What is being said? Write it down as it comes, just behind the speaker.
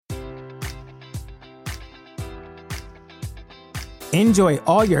Enjoy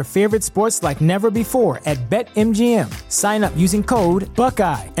all your favorite sports like never before at BetMGM. Sign up using code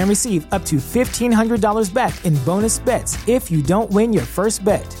Buckeye and receive up to $1,500 back in bonus bets if you don't win your first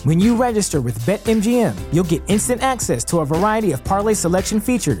bet. When you register with BetMGM, you'll get instant access to a variety of parlay selection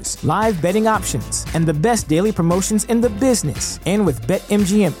features, live betting options, and the best daily promotions in the business. And with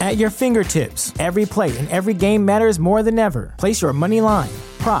BetMGM at your fingertips, every play and every game matters more than ever. Place your money line,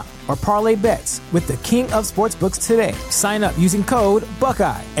 prop, or parlay bets with the king of sportsbooks today. Sign up using code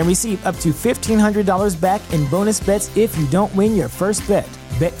Buckeye and receive up to $1,500 back in bonus bets if you don't win your first bet.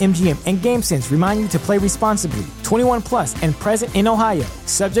 BetMGM and GameSense remind you to play responsibly. 21 plus and present in Ohio,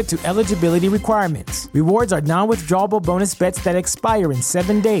 subject to eligibility requirements. Rewards are non-withdrawable bonus bets that expire in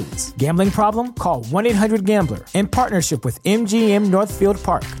 7 days. Gambling problem? Call 1-800-GAMBLER. In partnership with MGM Northfield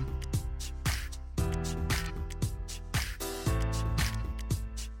Park.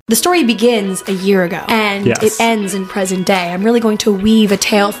 The story begins a year ago, and it ends in present day. I'm really going to weave a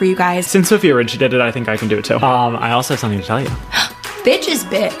tale for you guys. Since Sophia Ridge did it, I think I can do it too. I also have something to tell you. Bitch is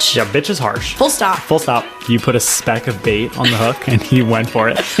bitch. Yeah, bitch is harsh. Full stop. Full stop. You put a speck of bait on the hook, and he went for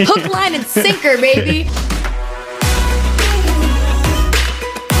it. Hook, line, and sinker, baby.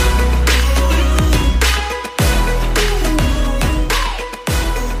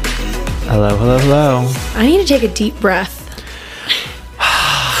 Hello, hello, hello. I need to take a deep breath.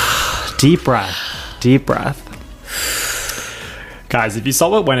 Deep breath. Deep breath. Guys, if you saw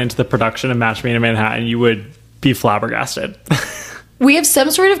what went into the production of Match Made in Manhattan, you would be flabbergasted. We have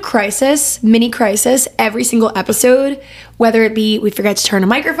some sort of crisis, mini crisis, every single episode, whether it be we forget to turn a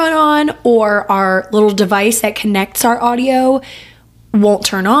microphone on or our little device that connects our audio won't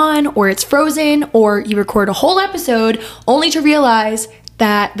turn on, or it's frozen, or you record a whole episode only to realize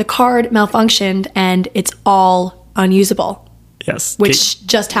that the card malfunctioned and it's all unusable. Yes. Which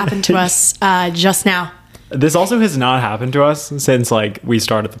just happened to us just now. This also has not happened to us since, like, we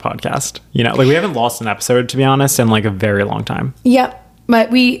started the podcast. You know, like, we haven't lost an episode, to be honest, in, like, a very long time. Yep. But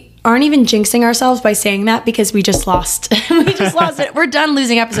we aren't even jinxing ourselves by saying that because we just lost. We just lost it. We're done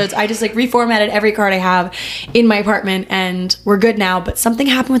losing episodes. I just, like, reformatted every card I have in my apartment, and we're good now. But something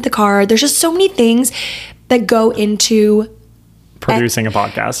happened with the card. There's just so many things that go into producing a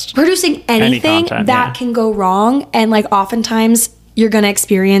podcast, producing anything that can go wrong. And like oftentimes you're going to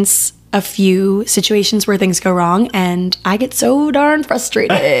experience a few situations where things go wrong, and I get so darn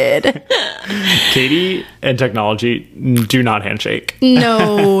frustrated. Katie and technology do not handshake.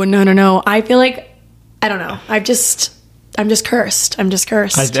 No. I feel like, I don't know. I'm just cursed.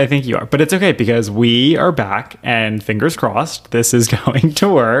 I think you are, but it's okay because we are back, and fingers crossed this is going to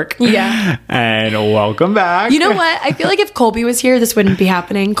work. Yeah. And welcome back. You know what? I feel like if Colby was here, this wouldn't be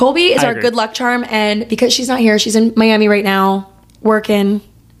happening. Colby is our good luck charm, and because she's not here, she's in Miami right now working.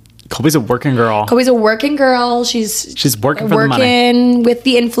 Colby's a working girl. She's working for the money. With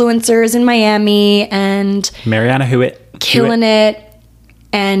the influencers in Miami and Mariana Hewitt killing it.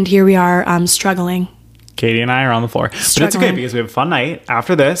 And here we are struggling. Katie and I are on the floor. But it's okay because we have a fun night.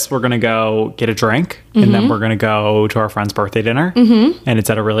 After this, we're going to go get a drink. Mm-hmm. And then we're going to go to our friend's birthday dinner. Mm-hmm. And it's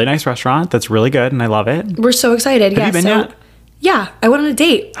at a really nice restaurant that's really good. And I love it. We're so excited. Have you been yet? Yeah. I went on a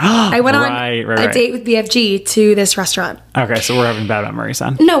date. I went on a date with BFG to this restaurant. Okay. So we're having bad memories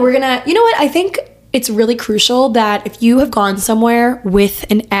then. No, we're going to... You know what? I think it's really crucial that if you have gone somewhere with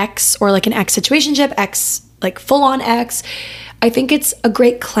an ex or like an ex situationship, ex, like full on ex... I think it's a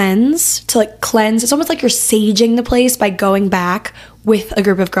great cleanse to like cleanse. It's almost like you're saging the place by going back with a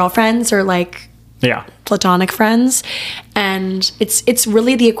group of girlfriends or like platonic friends. And it's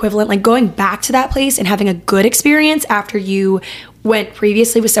really the equivalent, like going back to that place and having a good experience after you went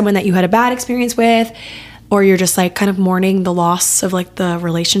previously with someone that you had a bad experience with, or you're just like kind of mourning the loss of like the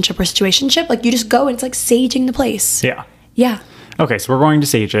relationship or situationship. Like you just go and it's like saging the place. Yeah. Yeah. Okay, so we're going to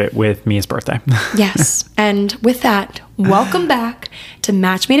stage it with Mia's birthday. Yes. And with that, welcome back to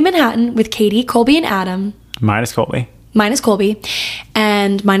Match Made in Manhattan with Katie, Colby, and Adam. Minus Colby.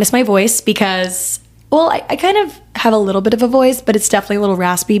 And minus my voice because, well, I kind of have a little bit of a voice, but it's definitely a little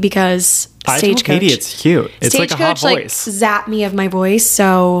raspy because Stagecoach. Katie, it's cute. It's like a hot voice. Like zapped me of my voice,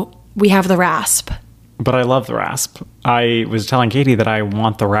 so we have the rasp. But I love the rasp. I was telling Katie that I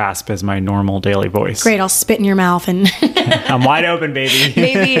want the rasp as my normal daily voice. Great, I'll spit in your mouth and... I'm wide open, baby.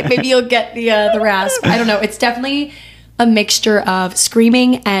 maybe you'll get the rasp. I don't know. It's definitely a mixture of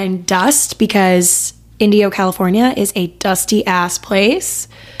screaming and dust because Indio, California is a dusty-ass place.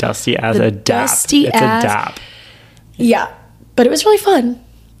 Dusty as a dap. It's a dap. Yeah, but it was really fun.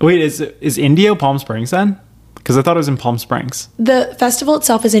 Wait, is Indio Palm Springs then? Because I thought it was in Palm Springs. The festival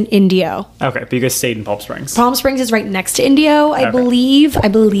itself is in Indio. Okay, but you guys stayed in Palm Springs. Palm Springs is right next to Indio, I believe.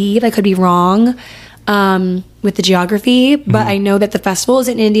 I could be wrong. with the geography, but I know that the festival is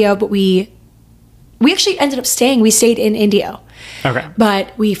in Indio, but we actually ended up staying. We stayed in Indio. Okay.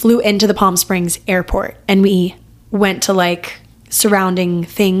 But we flew into the Palm Springs airport and we went to like surrounding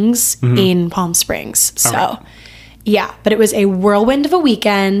things in Palm Springs. So, Okay. yeah, but it was a whirlwind of a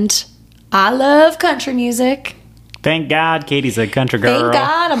weekend. I love country music. Thank God Katie's a country girl. Thank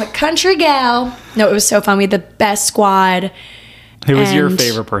God I'm a country gal. No, it was so fun. We had the best squad. Who was your And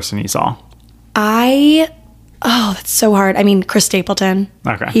favorite person you saw? Oh, that's so hard. I mean, Chris Stapleton.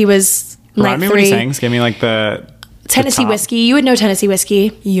 Okay. He was night Remind me what 3. he sings. Give me like the Tennessee top. whiskey. You would know Tennessee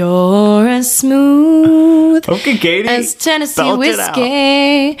whiskey. You're as smooth Okay, Katie. as Tennessee Belt it out.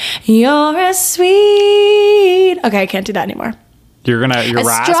 whiskey. You're as sweet. Okay, I can't do that anymore. Your As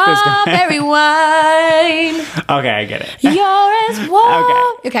rasp is gonna. strawberry wine. Okay, I get it. You're as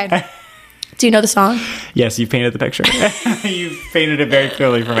warm. Okay. Do you know the song? Yes, you painted the picture. You painted it very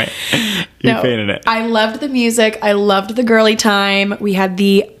clearly for me. You painted it. I loved the music. I loved the girly time. We had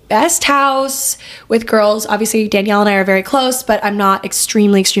the best house with girls. Obviously, Danielle and I are very close, but I'm not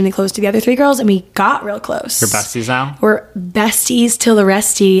extremely close to the other 3 girls, and we got real close. Your besties now? We're besties till the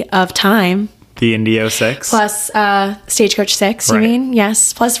resty of time. The Indio 6. Plus Stagecoach 6, Right. you mean?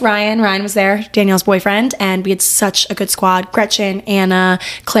 Yes. Plus Ryan. Ryan was there, Danielle's boyfriend, and we had such a good squad. Gretchen, Anna,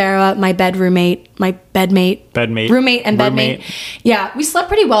 Clara, my roommate, and bedmate. Yeah, we slept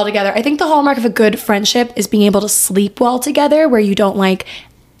pretty well together. I think the hallmark of a good friendship is being able to sleep well together, where you don't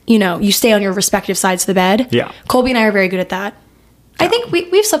you stay on your respective sides of the bed. Yeah. Colby and I are very good at that. I think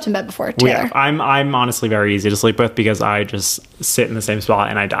we've slept in bed before together. Yeah, I'm honestly very easy to sleep with because I just sit in the same spot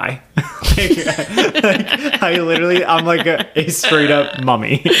and I die. I'm like a straight up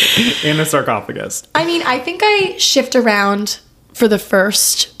mummy in a sarcophagus. I mean, I think I shift around for the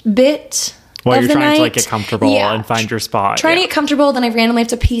first bit. While of you're the trying to night. get comfortable and find your spot. Trying to get comfortable, then I randomly have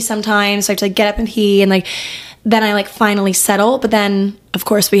to pee sometimes. So I have to get up and pee, and then I finally settle. But then, of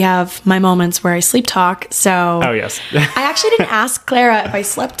course, we have my moments where I sleep talk. So Oh yes. I actually didn't ask Clara if I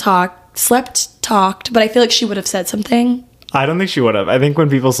slept talked, but I feel like she would have said something. I don't think she would have. I think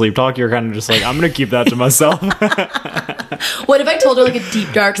when people sleep talk, you're kind of just like, I'm gonna keep that to myself. What if I told her a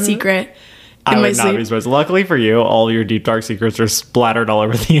deep dark secret I in my would not sleep? be supposed. Luckily for you, all your deep dark secrets are splattered all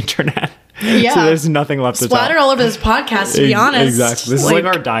over the internet. Yeah. So there's nothing left to Splattered tell. all over this podcast, to be honest. Exactly. This is like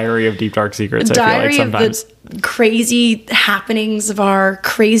our diary of deep dark secrets. I feel like diary sometimes. of the crazy happenings of our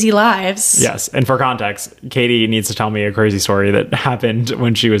crazy lives. Yes, and for context, Katie needs to tell me a crazy story that happened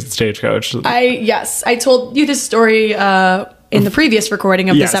when she was at Stagecoach. I told you this story in the previous recording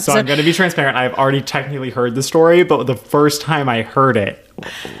of this Yes, so I'm episode. going to be transparent. I've already technically heard the story, but the first time I heard it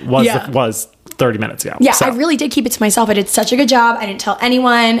was 30 minutes ago. Yeah, So, I really did keep it to myself. I did such a good job. I didn't tell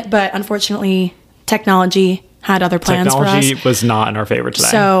anyone, but unfortunately, technology had other plans for technology us. was not in our favor today.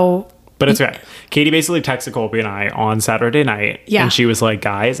 So, But it's okay. Katie basically texted Colby and I on Saturday night. Yeah. And she was like,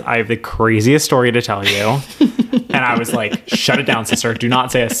 guys, I have the craziest story to tell you. And I was like, shut it down, sister. Do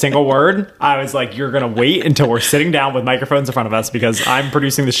not say a single word. I was like, you're going to wait until we're sitting down with microphones in front of us because I'm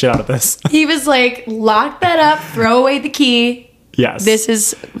producing the shit out of this. he was like, lock that up, throw away the key. Yes. This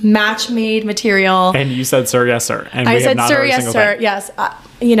is match-made material. And you said, sir, yes, sir. And I we have said, not sir, heard a yes, single sir. thing.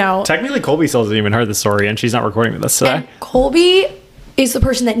 Yes. Technically, Colby still hasn't even heard the story, and she's not recording with us today. And Colby is the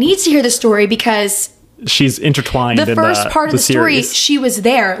person that needs to hear the story because She's intertwined the in first part of the story, series. she was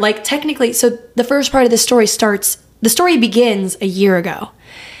there. Technically, so the first part of the story begins a year ago.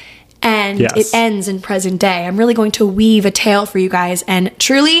 And Yes. it ends in present day. I'm really going to weave a tale for you guys. And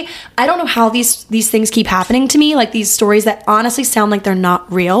truly, I don't know how these things keep happening to me. These stories that honestly sound like they're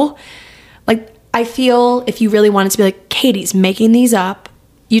not real. I feel if you really wanted to be like, Katie's making these up,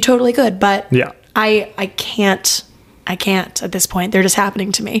 you totally could. But Yeah. I can't at this point. They're just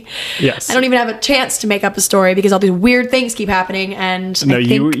happening to me. Yes. I don't even have a chance to make up a story because all these weird things keep happening. And No, I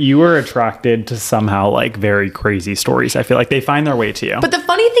think, you were attracted to somehow very crazy stories. I feel like they find their way to you. but the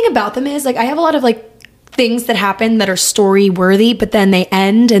funny thing about them is I have a lot of things that happen that are story worthy, but then they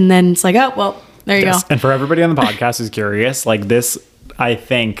end and then it's oh, well, there you Yes. go. And for everybody on the podcast who's curious, this, I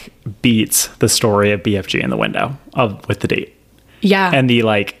think, beats the story of BFG in the window with the date. Yeah. And the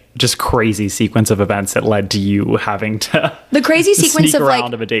just crazy sequence of events that led to you having to the crazy sequence sneak of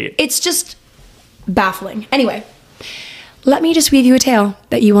around of a date. It's just baffling. Anyway, let me just weave you a tale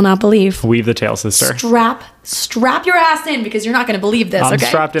that you will not believe. Weave the tale, sister. Strap your ass in because you're not going to believe this. I'm okay.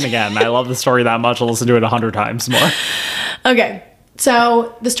 strapped in again. I love the story that much. I'll listen to it 100 times more. Okay.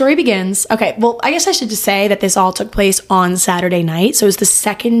 So the story begins. Okay. Well, I guess I should just say that this all took place on Saturday night. So it was the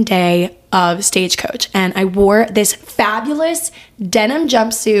second day of Stagecoach. And I wore this fabulous denim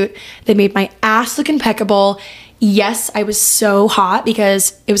jumpsuit that made my ass look impeccable. Yes, I was so hot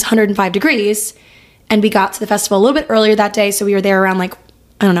because it was 105 degrees. And we got to the festival a little bit earlier that day. So we were there around like,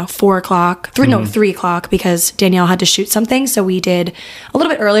 I don't know, 4 o'clock, 3 o'clock, because Danielle had to shoot something. So we did a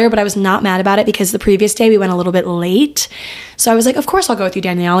little bit earlier, but I was not mad about it because the previous day we went a little bit late. So I was like, of course I'll go with you,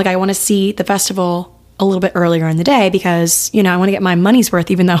 Danielle. Like, I want to see the festival a little bit earlier in the day because, you know, I want to get my money's worth,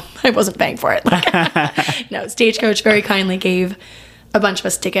 even though I wasn't paying for it. Like, no, Stagecoach very kindly gave a bunch of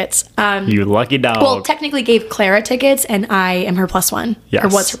us tickets. You lucky dog. Well, technically gave Clara tickets, and I am her +1. Yes. Or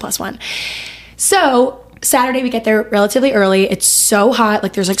was her +1. So Saturday we get there relatively early. It's so hot.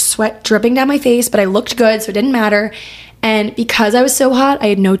 Like, there's like sweat dripping down my face, but I looked good, so it didn't matter. And because I was so hot, I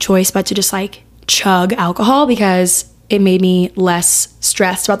had no choice but to just like chug alcohol because it made me less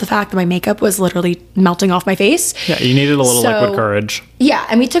stressed about the fact that my makeup was literally melting off my face. Yeah, you needed a little liquid courage. Yeah,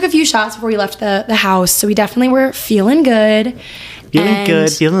 and we took a few shots before we left the house, so we definitely were feeling good. Feeling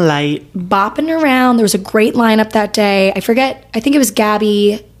good, feeling light. Bopping around. There was a great lineup that day. I think it was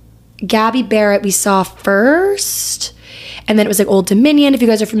Gabby Barrett we saw first. And then it was like Old Dominion, if you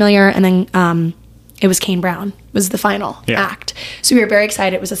guys are familiar. And then it was Kane Brown was the final act. So we were very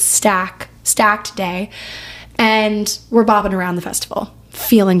excited. It was a stacked day. And we're bopping around the festival,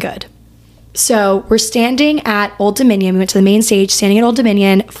 feeling good. So we're standing at Old Dominion. We went to the main stage, standing at Old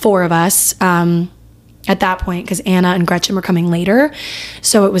Dominion, 4 of us at that point, because Anna and Gretchen were coming later.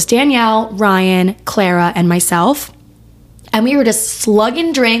 So it was Danielle, Ryan, Clara, and myself. And we were just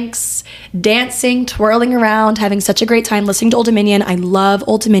slugging drinks, dancing, twirling around, having such a great time listening to Old Dominion. I love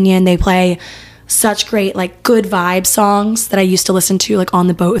Old Dominion. They play such great, like, good vibe songs that I used to listen to, like, on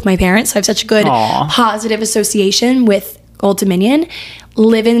the boat with my parents. So I have such a good positive association with Old Dominion,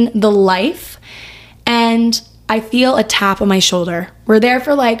 living the life. And I feel a tap on my shoulder. We're there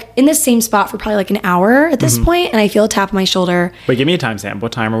for, like, in the same spot for probably like an hour at this point, and I feel a tap on my shoulder. Wait, give me a timestamp.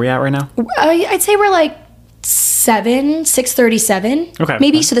 What time are we at right now? I'd say we're like 6:37. Okay.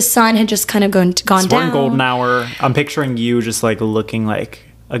 Maybe, so the sun had just kind of gone We're down. in golden hour. I'm picturing you just, like, looking like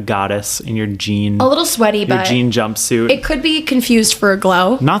a goddess in your jean. A little sweaty, but jean jumpsuit. it could be confused for a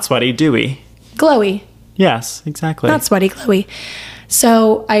glow. Not sweaty, dewy. Glowy. Yes, exactly. Not sweaty, glowy.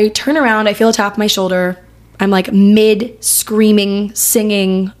 So I turn around, I feel a tap on my shoulder. I'm like mid-screaming,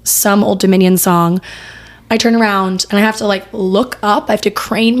 singing some Old Dominion song. I turn around and I have to like look up. I have to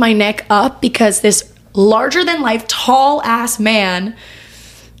crane my neck up because this larger-than-life, tall-ass man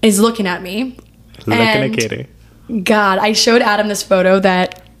is looking at me. Looking at Katie. God, I showed Adam this photo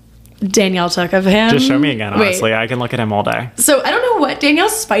that Danielle took of him. Just show me again, honestly. I can look at him all day. So I don't know what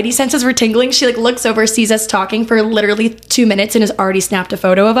Danielle's spidey senses were tingling. She like looks over, sees us talking for literally 2 minutes, and has already snapped a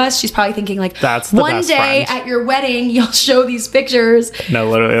photo of us. She's probably thinking like, that's the one best day friend. At your wedding, you'll show these pictures. No,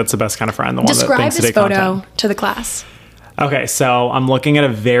 literally, that's the best kind of friend. The one Describe that thinks this to take photo content. to the class. Okay, so I'm looking at a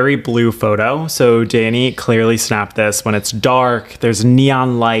very blue photo. So Danny clearly snapped this when it's dark. There's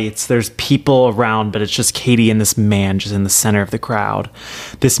neon lights. There's people around, but it's just Katie and this man just in the center of the crowd.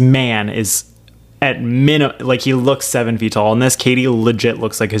 This man is at minimum, like, he looks 7 feet tall. And this Katie legit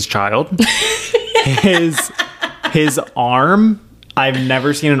looks like his child. his arm, I've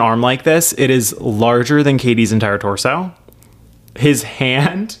never seen an arm like this. It is larger than Katie's entire torso. His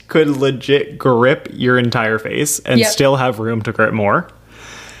hand could legit grip your entire face and still have room to grip more.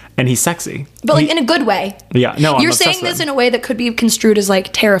 And he's sexy. But like in a good way. Yeah, no, I'm You're obsessed saying with this him. in a way that could be construed as like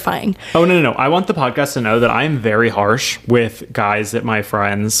terrifying. Oh, no. I want the podcast to know that I am very harsh with guys that my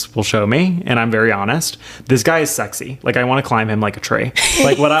friends will show me, and I'm very honest. This guy is sexy. Like, I want to climb him like a tree.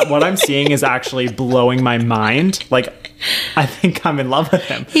 Like, what I'm seeing is actually blowing my mind. Like, I think I'm in love with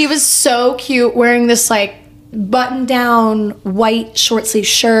him. He was so cute wearing this like button down white short sleeve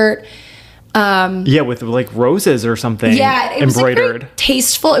shirt. Yeah, with like roses or something. Yeah, it was embroidered. like very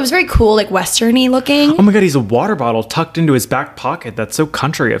tasteful. It was very cool, like westerny looking. Oh my god, he's a water bottle tucked into his back pocket. That's so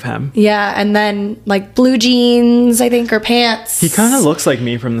country of him. Yeah, and then like blue jeans, I think, or pants. He kind of looks like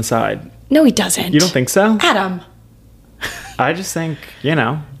me from the side. No, he doesn't. You don't think so? Adam. I just think, you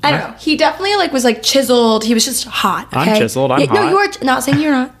know. I don't know. He definitely like was like chiseled. He was just hot. Okay? I'm chiseled. I'm hot. No, you are not saying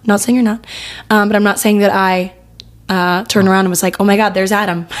you're not. Not saying you're not. But I'm not saying that I turned around and was like, oh my god, there's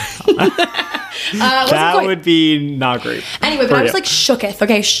Adam. That would be not great. Anyway, but I was like shooketh.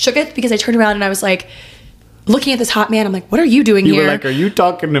 Okay, shooketh because I turned around and I was like looking at this hot man. I'm like, what are you doing You here? were like, are you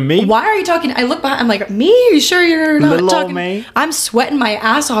talking to me? Why are you talking? I look behind. I'm like, me? Are you sure you're not Little old talking? me? I'm sweating my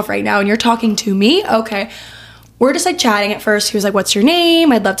ass off right now, and you're talking to me? Okay. We're just like chatting at first. He was like, what's your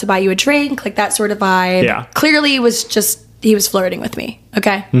name? I'd love to buy you a drink. Like that sort of vibe. Yeah. Clearly was just, he was flirting with me.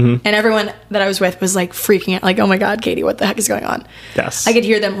 Okay. Mm-hmm. And everyone that I was with was like freaking out. Like, oh my God, Katie, what the heck is going on? Yes. I could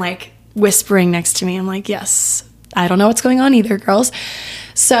hear them like whispering next to me. I'm like, yes, I don't know what's going on either, girls.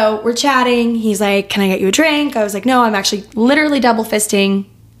 So we're chatting. He's like, can I get you a drink? I was like, no, I'm actually literally double fisting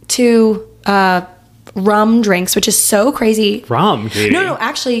 2 rum drinks, which is so crazy. Rum, Katie. No,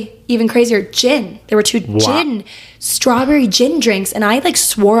 actually, even crazier, gin. There were 2 strawberry gin drinks, and I like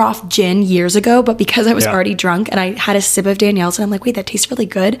swore off gin years ago, but because I was already drunk and I had a sip of Danielle's, and I'm like, wait, that tastes really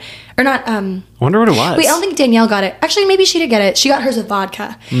good. Or not. I wonder what it was. Wait, I don't think Danielle got it. Actually, maybe she did get it. She got hers with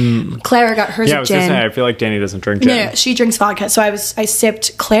vodka. Clara got hers with gin. I was gonna say, I feel like Danny doesn't drink gin. No, she drinks vodka. So I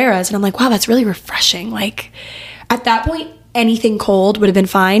sipped Clara's, and I'm like, wow, that's really refreshing. Like, at that point, anything cold would have been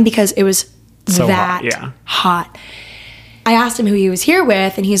fine because it was so that hot. I asked him who he was here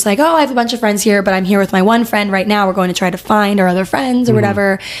with, and he's like, oh, I have a bunch of friends here, but I'm here with my one friend right now. We're going to try to find our other friends or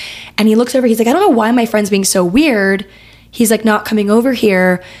whatever. And he looks over, he's like, I don't know why my friend's being so weird. He's like not coming over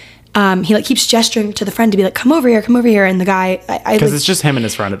here. He like keeps gesturing to the friend to be like, come over here. And the guy, because it's just him and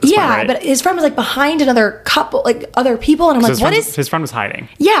his friend at this point, right? But his friend was like behind another couple, like other people. And I'm like, his friend was hiding.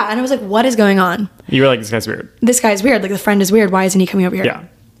 Yeah. And I was like, what is going on? You were like, this guy's weird. This guy's weird. Like the friend is weird. Why isn't he coming over here? Yeah.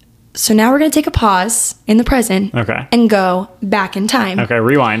 So now we're going to take a pause in the present and go back in time. Okay,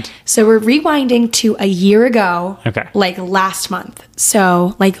 rewind. So we're rewinding to a year ago. Okay. Like last month.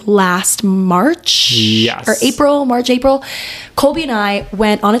 So like last March? Yes. Or March, April. Colby and I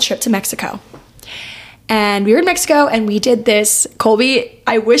went on a trip to Mexico. And we were in Mexico and we did this. Colby,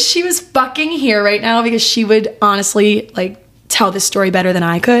 I wish she was fucking here right now because she would honestly like tell this story better than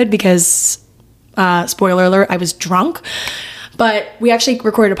I could because, spoiler alert, I was drunk. But we actually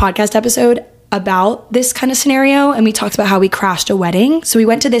recorded a podcast episode about this kind of scenario, and we talked about how we crashed a wedding. So we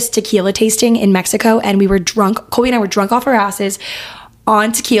went to this tequila tasting in Mexico, and we were drunk. Colby and I were drunk off our asses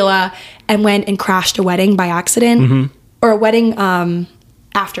on tequila and went and crashed a wedding by accident, or a wedding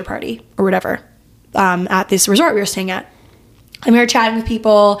after party or whatever at this resort we were staying at. And we were chatting with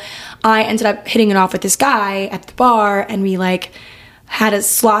people. I ended up hitting it off with this guy at the bar, and we like had a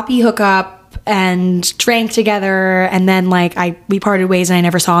sloppy hookup and drank together, and then like we parted ways and I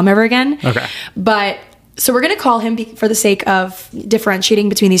never saw him ever again. Okay. But so we're gonna call him, for the sake of differentiating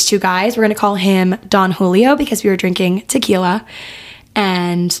between these two guys, we're gonna call him Don Julio because we were drinking tequila.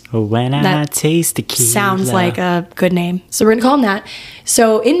 And when I taste tequila, sounds like a good name. So we're gonna call him that.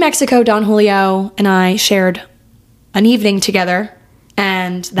 So in Mexico, Don Julio and I shared an evening together.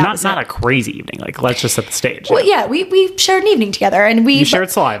 And that was not a crazy evening. Like, let's just set the stage. Well, yeah, we shared an evening together, and we shared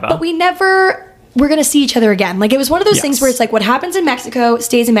saliva, but we never were gonna see each other again. Like, it was one of those things where it's like, what happens in Mexico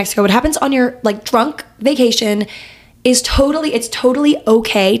stays in Mexico. What happens on your like drunk vacation is totally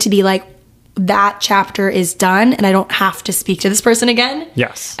okay to be like, that chapter is done, and I don't have to speak to this person again.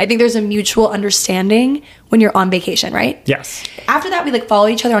 Yes, I think there's a mutual understanding when you're on vacation, right? Yes. After that, we like follow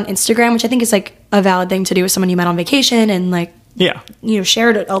each other on Instagram, which I think is like a valid thing to do with someone you met on vacation, and like. Yeah. You know,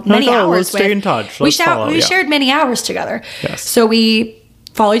 shared many hours let's stay in touch. We shared many hours together. Yes. So we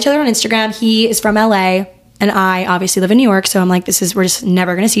follow each other on Instagram. He is from LA and I obviously live in New York. So I'm like, we're just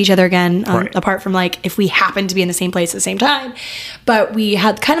never going to see each other again. Apart from like, if we happen to be in the same place at the same time. But we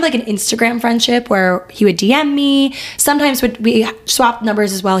had kind of like an Instagram friendship where he would DM me. Sometimes we swapped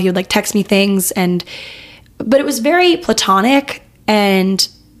numbers as well. He would like text me things but it was very platonic, and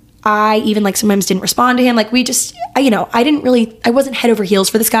I even like sometimes didn't respond to him. Like I wasn't head over heels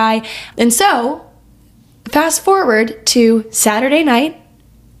for this guy. And so fast forward to Saturday night,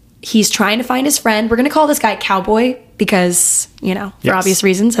 he's trying to find his friend. We're going to call this guy Cowboy because, for obvious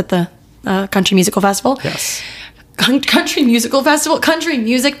reasons at the country musical festival. Yes. Country music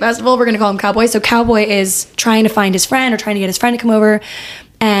festival. We're going to call him Cowboy. So Cowboy is trying to find his friend or trying to get his friend to come over.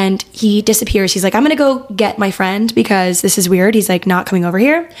 And he disappears. He's like, I'm going to go get my friend because this is weird. He's like, not coming over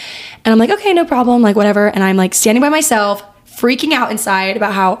here. And I'm like, okay, no problem. Like, whatever. And I'm like standing by myself, freaking out inside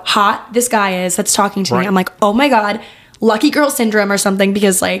about how hot this guy is that's talking to me. I'm like, oh my God, lucky girl syndrome or something,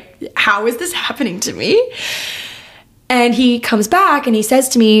 because like, how is this happening to me? And he comes back and he says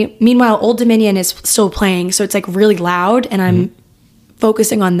to me, meanwhile, Old Dominion is still playing. So it's like really loud and I'm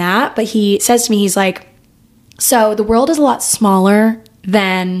focusing on that. But he says to me, he's like, so the world is a lot smaller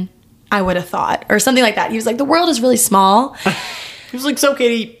than I would have thought, or something like that. He was like, the world is really small. He was like, so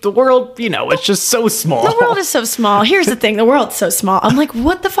Katie, the world, it's just so small. The world is so small. Here's the thing, the world's so small. I'm like,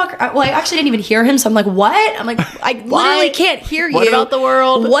 what the fuck? Well, I actually didn't even hear him, so I'm like, what? I'm like, I literally can't hear you. What about the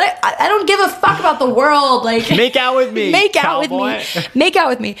world? What? I don't give a fuck about the world. Like, make out with me. Make out with me. Make out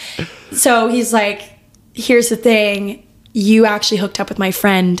with me. So he's like, here's the thing. You actually hooked up with my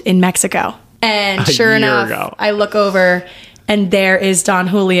friend in Mexico. And sure enough, I look over and there is Don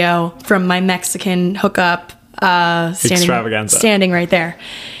Julio from my Mexican hookup standing right there.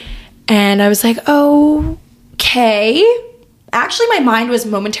 And I was like, okay. Actually, my mind was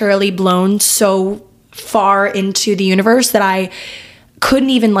momentarily blown so far into the universe that I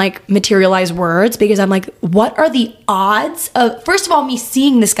couldn't even like materialize words because I'm like, what are the odds of, first of all, me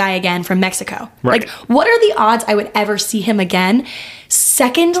seeing this guy again from Mexico? Right. Like, what are the odds I would ever see him again?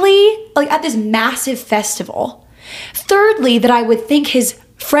 Secondly, like at this massive festival. Thirdly, that I would think his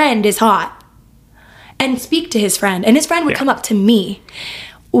friend is hot and speak to his friend, and his friend would come up to me.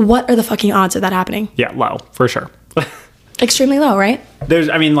 What are the fucking odds of that happening? Yeah, low, for sure. Extremely low, right?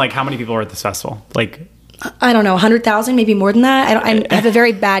 I mean, like, how many people are at this festival? Like, I don't know, 100,000, maybe more than that. I have a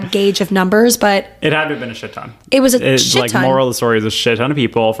very bad gauge of numbers, but it had to have been a shit ton. It was a shit ton. Moral of the story is a shit ton of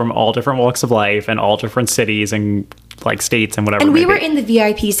people from all different walks of life and all different cities and like states and whatever. And we were in the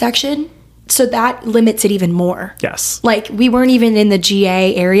VIP section, so that limits it even more. Yes. Like, we weren't even in the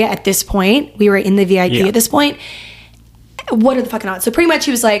GA area at this point. We were in the VIP at this point. What are the fucking odds? So pretty much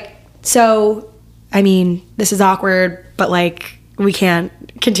he was like, so, I mean, this is awkward, but like, we can't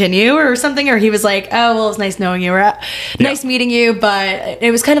continue or something. Or he was like, oh, well, it's nice knowing you. Nice meeting you. But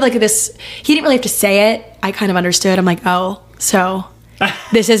it was kind of like this, he didn't really have to say it. I kind of understood. I'm like, oh, so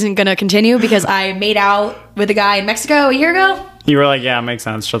this isn't going to continue because I made out with a guy in Mexico a year ago. You were like, yeah, it makes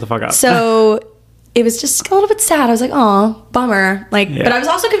sense. Shut the fuck up. So it was just a little bit sad. I was like, oh, bummer. Like, but I was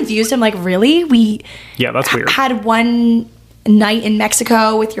also confused. I'm like, really? Yeah, that's weird. Had one night in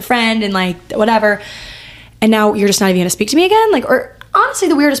Mexico with your friend and like whatever, and now you're just not even gonna speak to me again? Like, or honestly,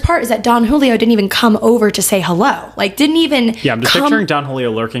 the weirdest part is that Don Julio didn't even come over to say hello. Like, didn't even. Yeah, I'm just picturing Don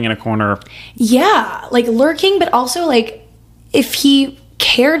Julio lurking in a corner. Yeah, like lurking, but also like if he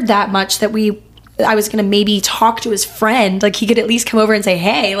cared that much that I was gonna maybe talk to his friend, like he could at least come over and say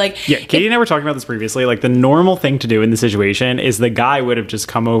hey. Like, yeah, Katie and I were talking about this previously. Like, the normal thing to do in the situation is the guy would have just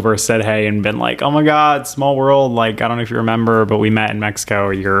come over, said hey, and been like, oh my god, small world, like, I don't know if you remember, but we met in Mexico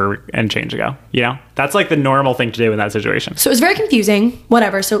and change ago. You know, that's like the normal thing to do in that situation. So it was very confusing.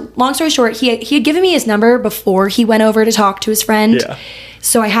 Whatever. So long story short, he had given me his number before he went over to talk to his friend. Yeah.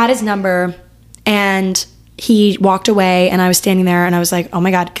 So I had his number, and he walked away, and I was standing there, and I was like, oh my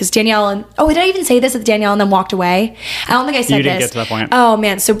god, because Danielle did I even say this at Danielle and then walked away? I don't think I said this. You didn't get to that point. Oh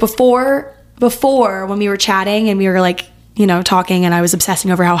man. So before when we were chatting and we were like, you know, talking, and I was obsessing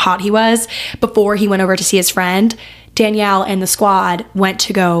over how hot he was, before he went over to see his friend, Danielle and the squad went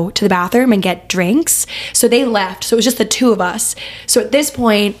to go to the bathroom and get drinks. So they left. So it was just the two of us. So at this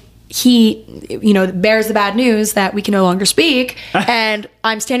point, he, you know, bears the bad news that we can no longer speak, and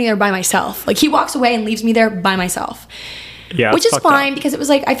I'm standing there by myself. Like, he walks away and leaves me there by myself. Yeah, which is fine because it was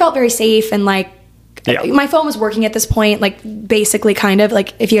like I felt very safe, and like my phone was working at this point, like basically kind of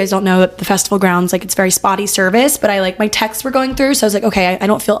like, if you guys don't know, the festival grounds, like it's very spotty service, but I like my texts were going through, so I was like, okay, I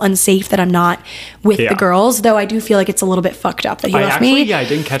don't feel unsafe that I'm not with the girls, though I do feel like it's a little bit fucked up that he left me. Yeah, I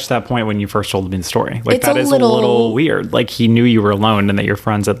didn't catch that point when you first told me the story. Like, that is a little weird. Like, he knew you were alone and that your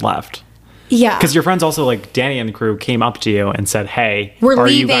friends had left. Yeah. Because your friends also, like, Danny and the crew came up to you and said, hey, we're are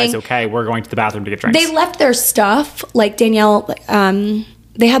leaving. You guys okay? We're going to the bathroom to get drinks. They left their stuff. Like, Danielle,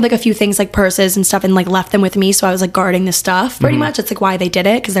 they had like a few things like purses and stuff, and like left them with me, so I was like guarding the stuff pretty much. It's like why they did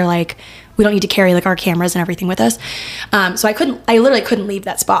it, because they're like, we don't need to carry like our cameras and everything with us. So I literally couldn't leave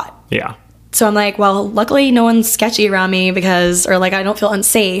that spot. Yeah. So I'm like, well, luckily no one's sketchy around me, or like I don't feel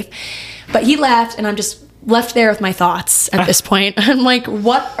unsafe. But he left, and I'm just left there with my thoughts at this point. I'm like,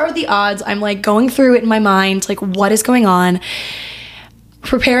 what are the odds? I'm like going through it in my mind, like what is going on,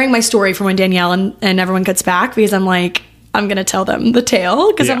 preparing my story for when Danielle and everyone gets back, because I'm like, I'm gonna tell them the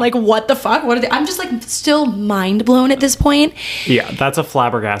tale, because I'm like, what the fuck? What are they? I'm just like still mind blown at this point. Yeah, that's a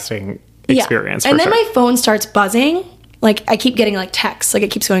flabbergasting experience. And then my phone starts buzzing. Like, I keep getting like texts. Like,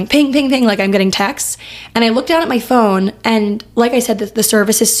 it keeps going ping, ping, ping. Like, I'm getting texts. And I look down at my phone, and like I said, the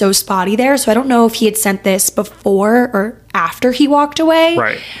service is so spotty there. So I don't know if he had sent this before or after he walked away.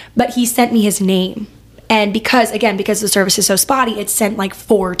 Right. But he sent me his name. And because the service is so spotty, it's sent like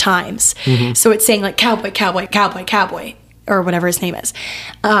 4 times. So it's saying like cowboy, cowboy, cowboy, cowboy, or whatever his name is,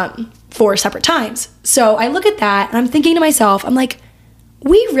 4 separate times. So I look at that, and I'm thinking to myself, I'm like,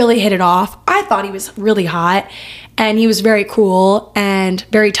 we really hit it off. I thought he was really hot, and he was very cool and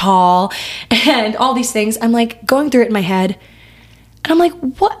very tall and all these things. I'm like going through it in my head, and I'm like,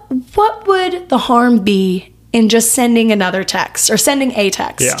 what would the harm be in just sending another text or sending a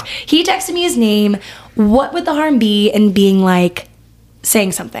text? Yeah. He texted me his name. What would the harm be in being like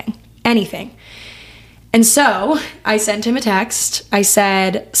saying something, anything? And so I sent him a text. I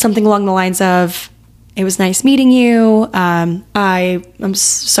said something along the lines of, it was nice meeting you. I'm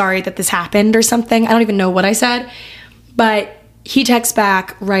sorry that this happened or something. I don't even know what I said. But he texts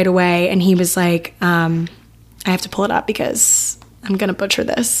back right away, and he was like, I have to pull it up because I'm going to butcher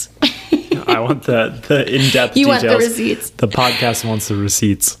this. I want the in-depth details. You want the receipts. The podcast wants the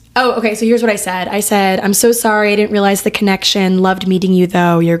receipts. Oh, okay. So here's what I said. I said, I'm so sorry. I didn't realize the connection. Loved meeting you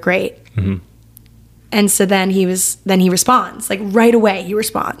though. You're great. And so then he responds, like right away he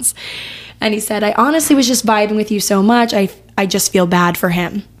responds. And he said, I honestly was just vibing with you so much. I just feel bad for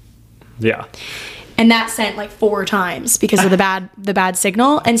him. Yeah. And that sent like 4 times because of the bad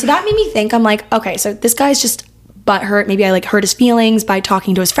signal. And so that made me think, I'm like, okay, so this guy's just butthurt. Maybe I like hurt his feelings by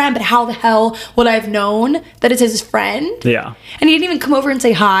talking to his friend, but how the hell would I have known that it's his friend? Yeah. And he didn't even come over and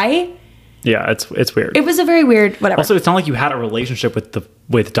say hi. Yeah, it's weird. It was a very weird whatever. Also, it's not like you had a relationship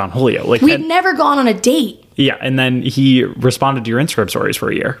with Don Julio. Like we'd never gone on a date. Yeah, and then he responded to your Instagram stories for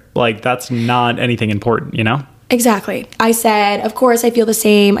a year. Like that's not anything important, you know? Exactly. I said, of course I feel the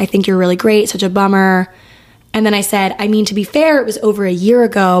same. I think you're really great. Such a bummer. And then I said, I mean, to be fair, it was over a year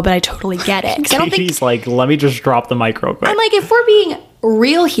ago, but I totally get it. 'Cause I don't think Katie's like, let me just drop the mic real quick. I'm like, if we're being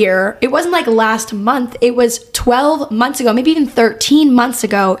real here, it wasn't like last month. It was 12 months ago, maybe even 13 months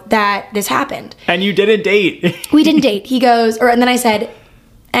ago that this happened. And you didn't date. We didn't date. He goes, and then I said,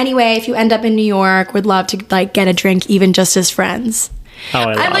 anyway, if you end up in New York, would love to like get a drink, even just as friends. Oh,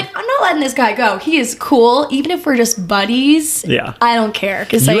 I'm like, I'm not letting this guy go. He is cool. Even if we're just buddies, Yeah. I don't care.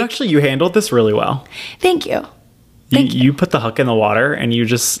 Cause You handled this really well. Thank you. You put the hook in the water and you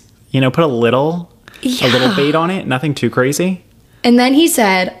just, put a little bait on it. Nothing too crazy. And then he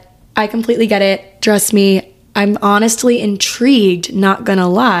said, I completely get it. Trust me. I'm honestly intrigued, not gonna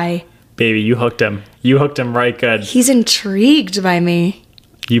lie. Baby, you hooked him. You hooked him right good. He's intrigued by me.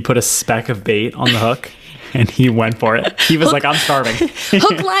 You put a speck of bait on the hook. And he went for it. He was like, I'm starving.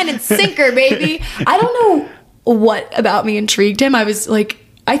 Hook, line, and sinker, baby. I don't know what about me intrigued him. I was like,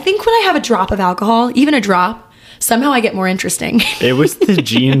 I think when I have a drop of alcohol, even a drop, somehow I get more interesting. It was the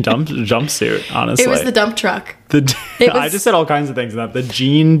jean jumpsuit, honestly. It was the dump truck. I just said all kinds of things in that. The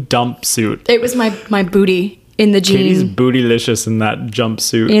jean dump suit. It was my booty in the jean. Katie's bootylicious in that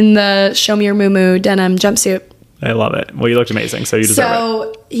jumpsuit. In the show me your moo-moo denim jumpsuit. I love it. Well, you looked amazing, so you deserve it.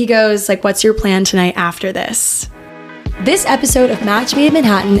 So he goes, like, what's your plan tonight after this? This episode of Match Made in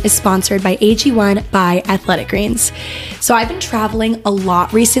Manhattan is sponsored by AG1 by Athletic Greens. So I've been traveling a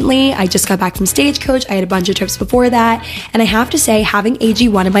lot recently. I just got back from Stagecoach. I had a bunch of trips before that. And I have to say, having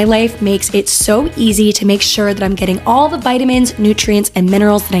AG1 in my life makes it so easy to make sure that I'm getting all the vitamins, nutrients, and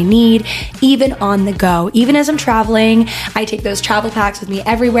minerals that I need, even on the go. Even as I'm traveling, I take those travel packs with me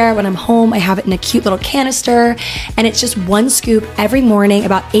everywhere. When I'm home, I have it in a cute little canister. And it's just 1 scoop every morning,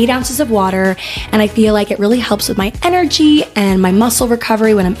 about 8 ounces of water. And I feel like it really helps with my energy and my muscle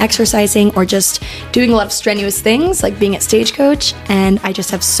recovery when I'm exercising or just doing a lot of strenuous things like being at Stagecoach. And I just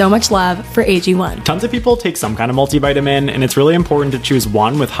have so much love for AG1. Tons of people take some kind of multivitamin, and it's really important to choose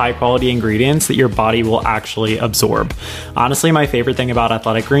one with high quality ingredients that your body will actually absorb. Honestly, my favorite thing about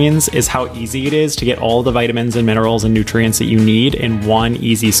Athletic Greens is how easy it is to get all the vitamins and minerals and nutrients that you need in 1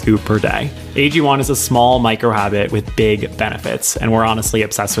 easy scoop per day. AG1 is a small micro habit with big benefits, and we're honestly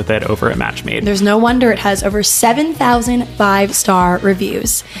obsessed with it over at MatchMade. There's no wonder it has over 7,000 5-star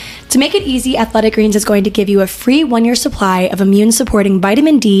reviews. To make it easy, Athletic Greens is going to give you a free 1-year supply of immune-supporting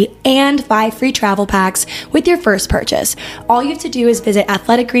vitamin D and 5 free travel packs with your first purchase. All you have to do is visit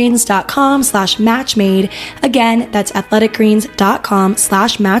athleticgreens.com/matchmade. Again, that's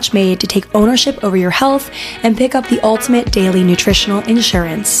athleticgreens.com/matchmade to take ownership over your health and pick up the ultimate daily nutritional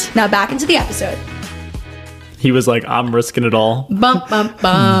insurance. Now back into the episode. He was like, I'm risking it all. Bum, bum, bum.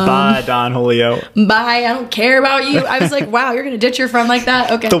 Bye, Don Julio. Bye, I don't care about you. I was like, wow, you're going to ditch your friend like that?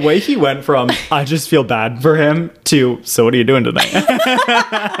 Okay. The way he went from, I just feel bad for him, to, so what are you doing tonight?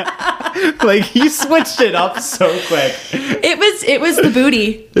 Like, he switched it up so quick. It was the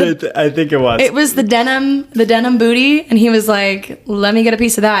booty. I think it was. It was the denim booty. And he was like, let me get a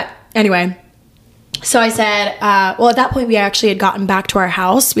piece of that. Anyway. So I said, well, at that point, we actually had gotten back to our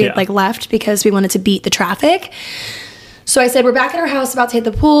house. We had left because we wanted to beat the traffic. So I said, we're back at our house, about to hit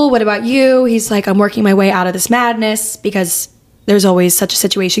the pool. What about you? He's like, I'm working my way out of this madness because there's always such a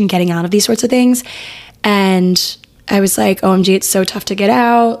situation getting out of these sorts of things. And I was like, OMG, it's so tough to get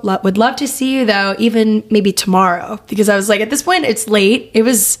out. Would love to see you though, even maybe tomorrow. Because I was like, at this point, it's late. It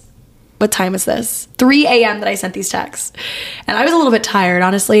was... What time is this? 3 a.m. that I sent these texts. And I was a little bit tired,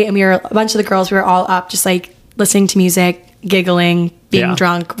 honestly. And a bunch of the girls, we were all up just like listening to music, giggling, being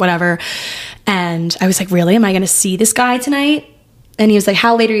drunk, whatever. And I was like, really? Am I going to see this guy tonight? And he was like,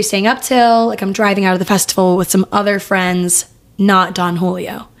 how late are you staying up till? Like, I'm driving out of the festival with some other friends, not Don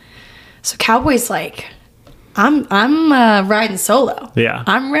Julio. So Cowboy's like, I'm riding solo. Yeah.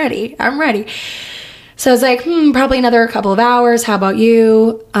 I'm ready. So I was like, probably another couple of hours. How about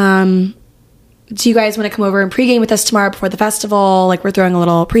you? Do you guys want to come over and pregame with us tomorrow before the festival? Like, we're throwing a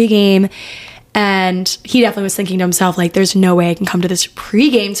little pregame. And he definitely was thinking to himself, like, there's no way I can come to this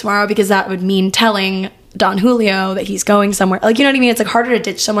pregame tomorrow because that would mean telling Don Julio that he's going somewhere. Like, you know what I mean? It's like harder to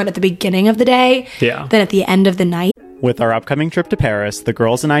ditch someone at the beginning of the day than at the end of the night. With our upcoming trip to Paris, the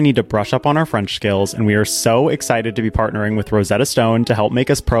girls and I need to brush up on our French skills, and we are so excited to be partnering with Rosetta Stone to help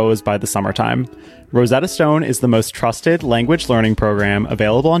make us pros by the summertime. Rosetta Stone is the most trusted language learning program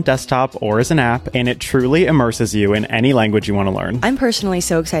available on desktop or as an app, and it truly immerses you in any language you want to learn. I'm personally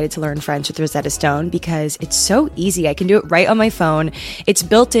so excited to learn French with Rosetta Stone because it's so easy. I can do it right on my phone. Its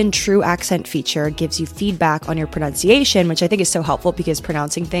built-in true accent feature gives you feedback on your pronunciation, which I think is so helpful because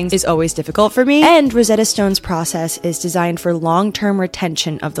pronouncing things is always difficult for me. And Rosetta Stone's process is designed for long-term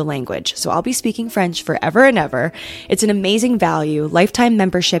retention of the language. So I'll be speaking French forever and ever. It's an amazing value. Lifetime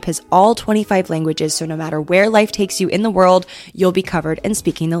membership has all 25 languages, so no matter where life takes you in the world, you'll be covered and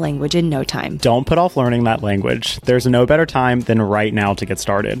speaking the language in no time. Don't put off learning that language. There's no better time than right now to get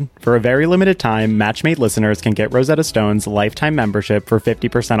started. For a very limited time, Matchmade listeners can get Rosetta Stone's lifetime membership for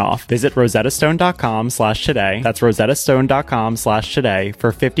 50% off. Visit rosettastone.com/today. That's rosettastone.com/today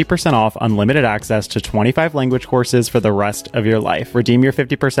for 50% off unlimited access to 25 language courses for the rest of your life. Redeem your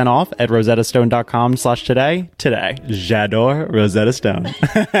 50% off at rosettastone.com/today today. J'adore Rosetta Stone.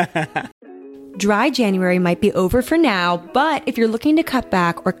 Dry January might be over for now, but if you're looking to cut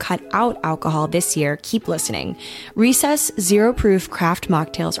back or cut out alcohol this year, keep listening. Recess Zero Proof Craft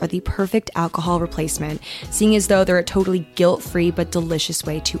Mocktails are the perfect alcohol replacement, seeing as though they're a totally guilt-free but delicious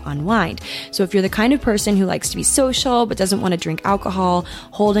way to unwind. So if you're the kind of person who likes to be social but doesn't want to drink alcohol,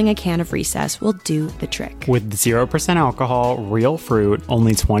 holding a can of Recess will do the trick. With 0% alcohol, real fruit,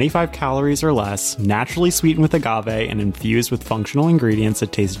 only 25 calories or less, naturally sweetened with agave, and infused with functional ingredients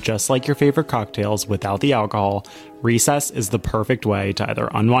that taste just like your favorite cocktails without the alcohol, Recess is the perfect way to either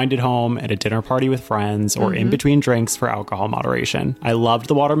unwind at home, at a dinner party with friends, or in between drinks for alcohol moderation. I loved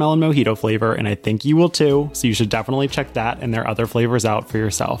the watermelon mojito flavor, and I think you will too, so you should definitely check that and their other flavors out for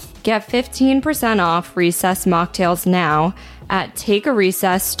yourself. Get 15% off Recess mocktails now at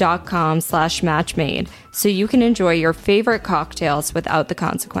takearecess.com/matchmade so you can enjoy your favorite cocktails without the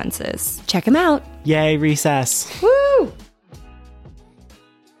consequences. Check them out. Yay, Recess. Woo!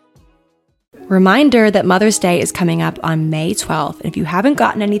 Reminder that Mother's Day is coming up on May 12th. And if you haven't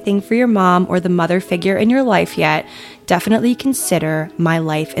gotten anything for your mom or the mother figure in your life yet, definitely consider My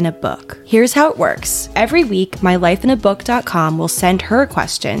Life in a Book. Here's how it works. Every week, mylifeinabook.com will send her a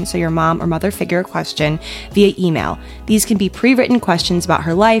question, so your mom or mother figure a question, via email. These can be pre-written questions about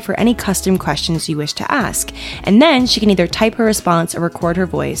her life or any custom questions you wish to ask. And then she can either type her response or record her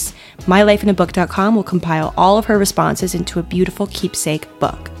voice. mylifeinabook.com will compile all of her responses into a beautiful keepsake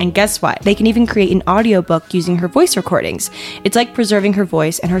book. And guess what? They can even create an audiobook using her voice recordings. It's like preserving her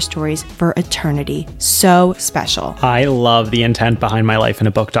voice and her stories for eternity. So special. I love the intent behind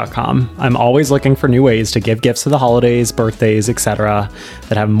mylifeinabook.com. I'm always looking for new ways to give gifts to the holidays, birthdays, etc.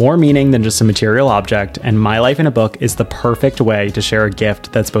 that have more meaning than just a material object, and My Life in a Book is the perfect way to share a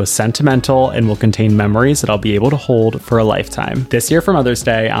gift that's both sentimental and will contain memories that I'll be able to hold for a lifetime. This year for Mother's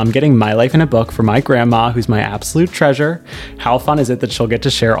Day, I'm getting My Life in a Book for my grandma, who's my absolute treasure. How fun is it that she'll get to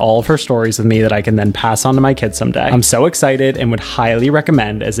share all of her stories with me that I can then pass on to my kids someday? I'm so excited and would highly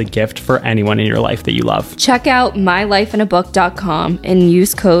recommend as a gift for anyone in your life that you love. Check out mylifeinabook.com and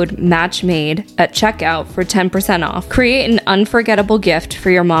use code MATCHMADE at checkout for 10% off. Create an unforgettable gift for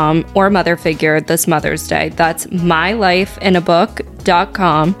your mom or mother figure this Mother's Day. That's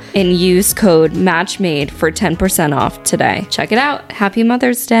mylifeinabook.com and use code MATCHMADE for 10% off today. Check it out. Happy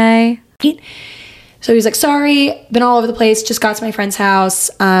Mother's Day. So he's like, sorry, been all over the place, just got to my friend's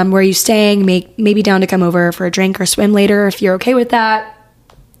house. Where are you staying? Maybe down to come over for a drink or swim later if you're okay with that.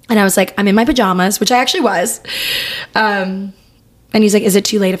 And I was like, I'm in my pajamas, which I actually was. And he's like, is it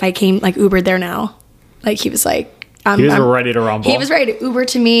too late if I came, like, Ubered there now? Like, he was like... he was ready to rumble. He was ready to Uber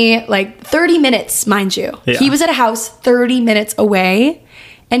to me, like, 30 minutes, mind you. Yeah. He was at a house 30 minutes away,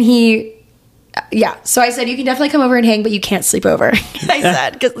 and he... Yeah, so I said, you can definitely come over and hang, but you can't sleep over. I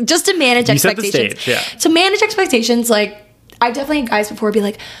said, because just to manage expectations. Set the stage, yeah. To manage expectations, like, I've definitely had guys before be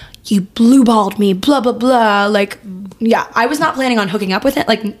like, you blue-balled me, blah, blah, blah. Like, yeah, I was not planning on hooking up with it.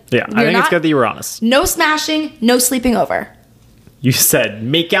 Like, yeah, I think it's good that you were honest. No smashing, no sleeping over. You said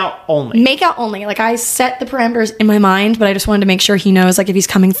make out only. Make out only. Like, I set the parameters in my mind, but I just wanted to make sure he knows, like, if he's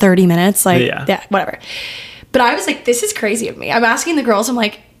coming 30 minutes, like, yeah, whatever. But I was like, this is crazy of me. I'm asking the girls, I'm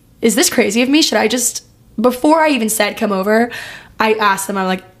like, is this crazy of me? Should I just, before I even said come over, I asked them, I'm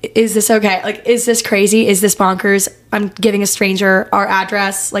like, is this okay? Like, is this crazy? Is this bonkers? I'm giving a stranger our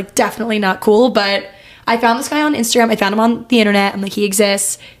address. Like, definitely not cool. But I found this guy on Instagram. I found him on the internet. I'm like, he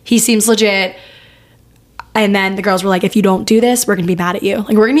exists. He seems legit. And then the girls were like, if you don't do this, we're going to be mad at you. Like,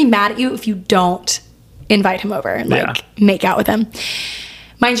 we're going to be mad at you if you don't invite him over and like make out with him.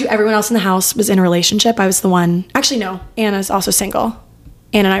 Mind you, everyone else in the house was in a relationship. I was the one. Actually, no. Anna's also single.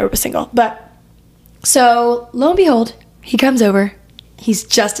 Anna and I were both single. But so lo and behold, he comes over. He's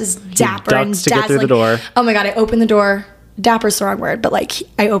just as dapper and dazzling. To get through the door. Oh my God, I opened the door. Dapper's the wrong word, but like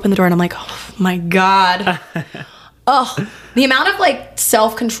I opened the door and I'm like, oh my God. Oh, the amount of like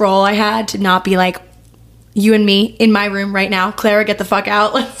self-control I had to not be like, you and me in my room right now. Clara, get the fuck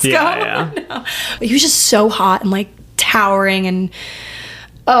out. Let's go. Yeah. No. But he was just so hot and like towering and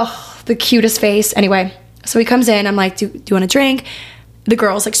the cutest face. Anyway, so he comes in. I'm like, do you want a drink? The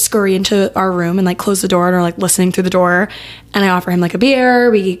girls like scurry into our room and like close the door and are like listening through the door. And I offer him like a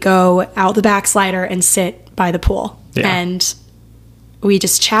beer. We go out the back slider and sit by the pool. Yeah. And we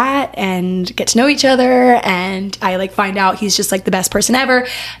just chat and get to know each other. And I like find out he's just like the best person ever.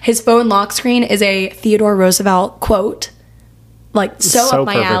 His phone lock screen is a Theodore Roosevelt quote. Like so up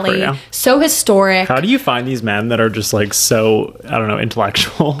my alley, so historic. How do you find these men that are just like so, I don't know,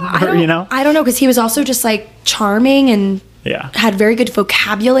 intellectual? You know? I don't know, because he was also just like charming and had very good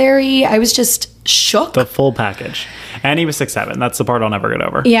vocabulary. I was just shook. The full package. And he was 6'7". That's the part I'll never get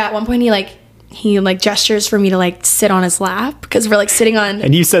over. Yeah, at one point he gestures for me to like sit on his lap because we're like sitting on.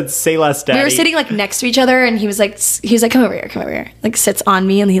 And you said, "Say less, Daddy." We were sitting like next to each other, and he was like, "Come over here," like sits on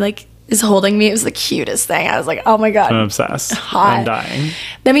me, and he like is holding me. It was the cutest thing. I was like, "Oh my God, I'm obsessed. Hot." I'm dying.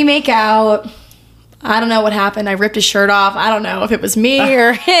 Then we make out. I don't know what happened. I ripped his shirt off. I don't know if it was me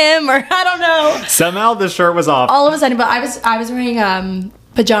or him or I don't know. Somehow the shirt was off. All of a sudden, but I was wearing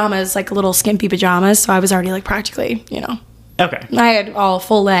pajamas, like little skimpy pajamas, so I was already like practically, you know. Okay. I had all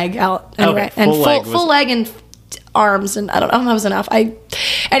full leg out anyway, okay. and full leg and arms, and I don't know if that was enough.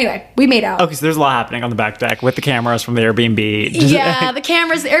 Anyway, we made out. Okay, so there's a lot happening on the back deck with the cameras from the Airbnb. Yeah, the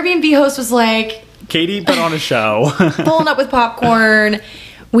cameras. The Airbnb host was like, Katie put on a show, pulling up with popcorn.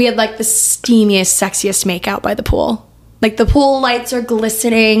 We had like the steamiest, sexiest makeout by the pool. Like the pool lights are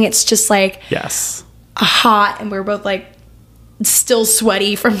glistening. It's just like hot, and we're both like still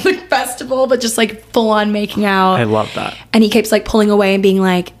sweaty from the festival, but just like full on making out. I love that. And he keeps like pulling away and being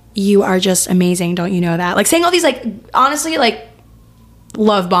like, "You are just amazing, don't you know that?" Like saying all these like honestly like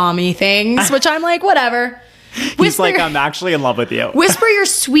love bomby things, which I'm like, whatever. He's like, I'm actually in love with you. Whisper your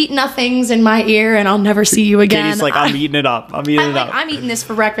sweet nothings in my ear and I'll never see you again. Katie's like, I'm eating it up. I'm eating this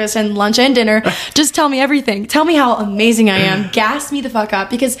for breakfast and lunch and dinner. Just tell me everything. Tell me how amazing I am. Gas me the fuck up.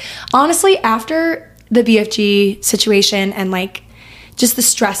 Because honestly, after the BFG situation and like just the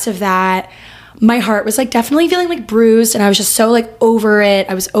stress of that, my heart was like definitely feeling like bruised, and I was just so like over it.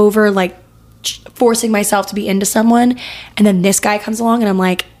 I was over like forcing myself to be into someone, and then this guy comes along and I'm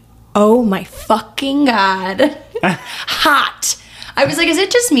like, oh my fucking God. Hot. I was like, is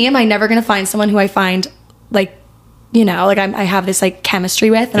it just me? Am I never gonna find someone who I find like, you know, like I have this like chemistry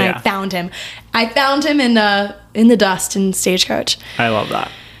with? And I found him. I found him in the dust in Stagecoach. I love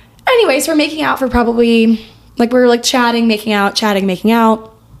that. Anyways, we're making out for probably like, we were like chatting, making out.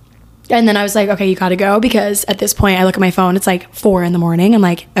 And then I was like, okay, you gotta go, because at this point I look at my phone, it's like 4 a.m. I'm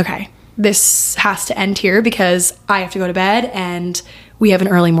like, okay, this has to end here because I have to go to bed and we have an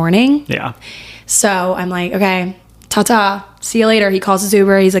early morning. Yeah. So I'm like, okay, ta-ta, see you later. He calls his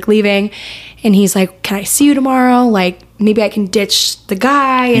Uber, he's like leaving, and he's like, can I see you tomorrow? Like, maybe I can ditch the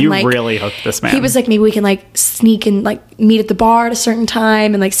guy. And you like, really hooked this man. He was like, maybe we can like sneak and like meet at the bar at a certain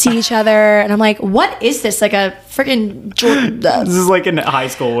time and like see each other. And I'm like, what is this? Like a freaking Jordan. This is like in high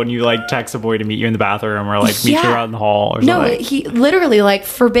school when you like text a boy to meet you in the bathroom or like meet you out in the hall or something. No, he literally like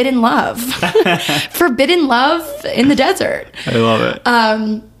forbidden love. Forbidden love in the desert. I love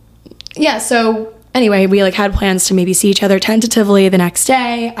it. Yeah, so anyway, we like had plans to maybe see each other tentatively the next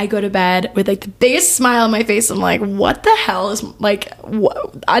day. I go to bed with like the biggest smile on my face. I'm like, what the hell is like,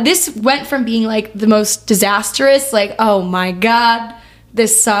 this went from being like the most disastrous, like, oh my God,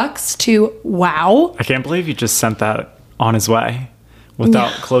 this sucks, to wow. I can't believe you just sent that on his way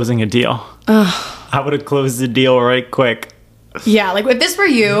without closing a deal. I would have closed the deal right quick. Yeah, like if this were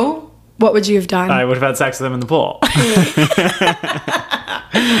you, what would you have done? I would have had sex with him in the pool.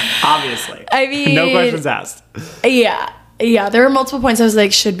 Obviously. I mean, no questions asked. Yeah. There were multiple points I was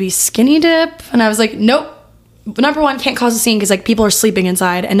like, should we skinny dip? And I was like, nope. Number one, can't cause a scene because like people are sleeping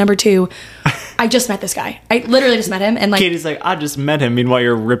inside. And number two, I just met this guy. I literally just met him. And like, Katie's like, I just met him. Meanwhile,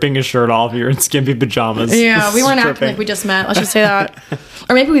 you're ripping his shirt off. You're in skimpy pajamas. Yeah, we weren't acting like we just met. Let's just say that.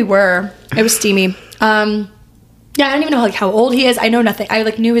 Or maybe we were. It was steamy. Yeah, I don't even know like how old he is. I know nothing. I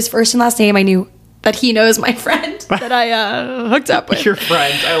like knew his first and last name. I knew that he knows my friend that I hooked up with. Your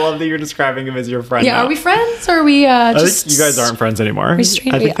friend. I love that you're describing him as your friend. Yeah, now. are we friends or are we I just... think you guys aren't friends anymore. I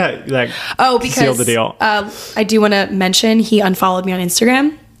think that because sealed the deal. I do want to mention he unfollowed me on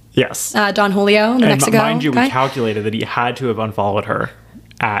Instagram. Yes. Don Julio, the Mexico mind you, guy. we calculated that he had to have unfollowed her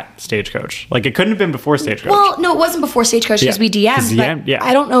at Stagecoach. Like, it couldn't have been before Stagecoach. Well, no, it wasn't before Stagecoach because we DM'd. But yeah.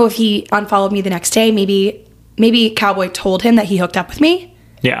 I don't know if he unfollowed me the next day. Maybe Cowboy told him that he hooked up with me.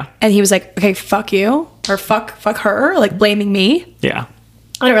 Yeah. And he was like, okay, fuck you. Or fuck her. Like, blaming me. Yeah.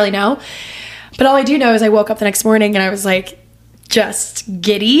 I don't really know. But all I do know is I woke up the next morning and I was like, just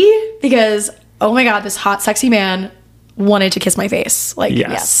giddy. Because, oh my God, this hot, sexy man wanted to kiss my face. Like,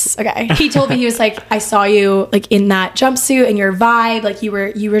 yes. Okay. He told me, he was like, I saw you like in that jumpsuit and your vibe. Like you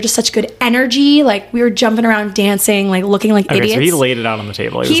were just such good energy. Like we were jumping around dancing, like looking like idiots. So he laid it out on the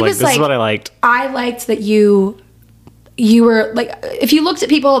table. He was like, this is what I liked. I liked that you were like, if you looked at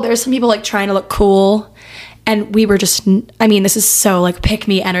people, there's some people like trying to look cool. And we were just, I mean, this is so like pick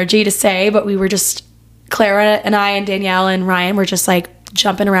me energy to say, but we were just, Clara and I and Danielle and Ryan were just like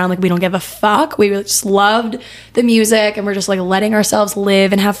jumping around like we don't give a fuck. We just loved the music and we're just like letting ourselves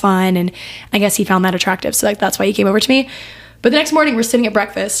live and have fun. And I guess he found that attractive. So like that's why he came over to me. But the next morning we're sitting at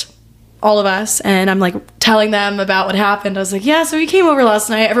breakfast, all of us, and I'm like telling them about what happened. I was like, yeah, so he came over last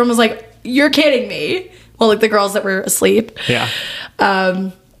night. Everyone was like, you're kidding me. Well, like the girls that were asleep. Yeah.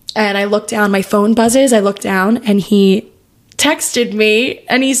 And I looked down, my phone buzzes. I looked down and he texted me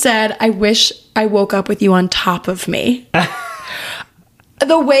and he said, I wish I woke up with you on top of me.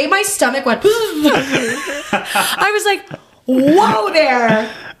 The way my stomach went, I was like, whoa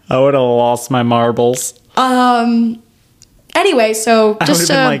there. I would have lost my marbles. Anyway, so I would have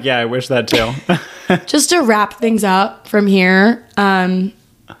been like, yeah, I wish that too. just to wrap things up from here.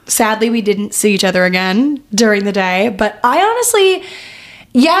 Sadly, we didn't see each other again during the day, but I honestly,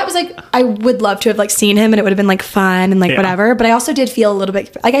 yeah, it was like, I would love to have like seen him and it would have been like fun and like whatever. But I also did feel a little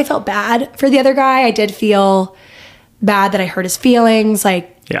bit like I felt bad for the other guy. I did feel bad that I hurt his feelings.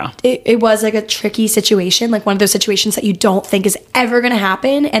 Like, yeah, it was like a tricky situation, like one of those situations that you don't think is ever going to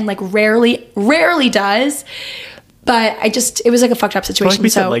happen and like rarely does. But it was like a fucked up situation. Like we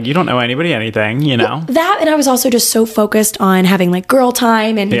said, like you don't know anybody anything, you know? That, and I was also just so focused on having like girl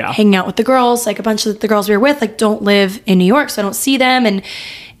time and hanging out with the girls. Like a bunch of the girls we were with, like don't live in New York, so I don't see them. And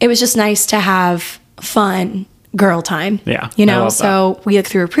it was just nice to have fun girl time. Yeah. You know, so we like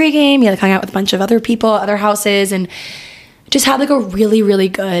threw a pregame, we like hung out with a bunch of other people, other houses, and just had like a really, really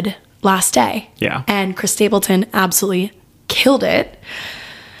good last day. Yeah. And Chris Stapleton absolutely killed it.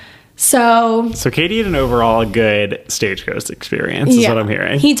 So Katie had an overall good Stagecoach experience, is what I'm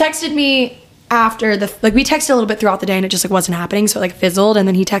hearing. He texted me after we texted a little bit throughout the day and it just like wasn't happening, so it like fizzled. And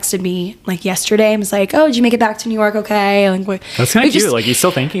then he texted me like yesterday and was like, oh, did you make it back to New York okay? Like, that's kind of cute. Like he's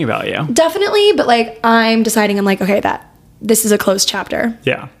still thinking about you. Definitely, but like I'm deciding, I'm like, okay, this is a closed chapter.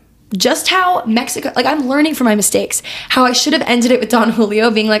 Yeah. Just how Mexico, like I'm learning from my mistakes, how I should have ended it with Don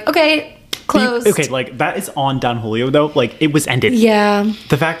Julio being like, okay, closed. Okay, like that is on Don Julio though. Like it was ended. Yeah.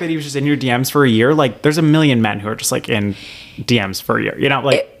 The fact that he was just in your DMs for a year, like there's a million men who are just like in DMs for a year. You know,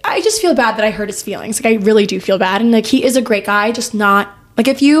 like I just feel bad that I hurt his feelings. Like I really do feel bad, and like he is a great guy, just not like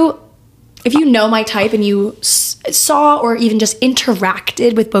if you know my type and you saw or even just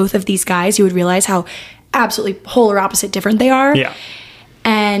interacted with both of these guys, you would realize how absolutely polar opposite different they are. Yeah.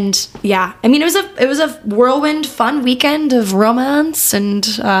 And yeah, I mean, it was a whirlwind, fun weekend of romance, and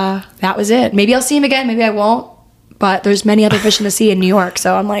that was it. Maybe I'll see him again, maybe I won't. But there's many other fish in the sea in New York,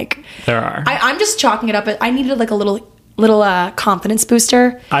 so I'm like, there are. I'm just chalking it up. I needed like a little confidence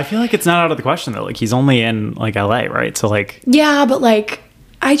booster. I feel like it's not out of the question though. Like he's only in like LA, right? So like, yeah, but like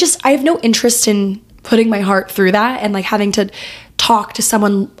I have no interest in putting my heart through that and like having to talk to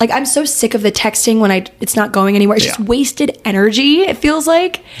someone. Like I'm so sick of the texting when it's not going anywhere. It's just wasted energy, it feels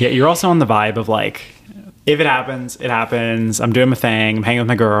like. Yeah, you're also on the vibe of like, if it happens, it happens. I'm doing my thing. I'm hanging with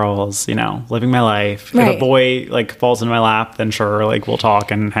my girls, you know, living my life. Right. If a boy like falls into my lap, then sure, like we'll talk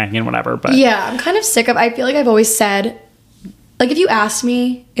and hang and whatever. But yeah, I'm kind of sick of, I feel like I've always said, like if you asked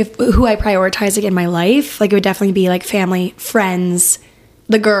me who I prioritize like in my life, like it would definitely be like family, friends,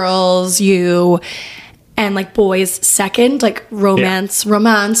 the girls, you, and like boys second, like romance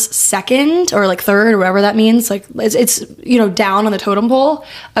second, or like third, or whatever that means. Like it's you know, down on the totem pole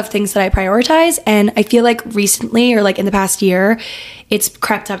of things that I prioritize. And I feel like recently, or like in the past year, it's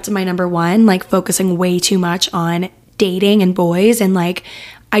crept up to my number one, like focusing way too much on dating and boys. And like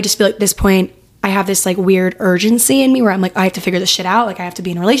I just feel like at this point I have this like weird urgency in me where I'm like, I have to figure this shit out. Like I have to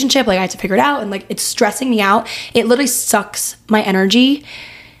be in a relationship. Like I have to figure it out. And like it's stressing me out. It literally sucks my energy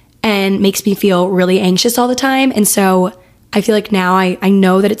and makes me feel really anxious all the time. And so I feel like now I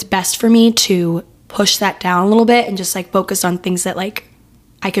know that it's best for me to push that down a little bit and just like focus on things that like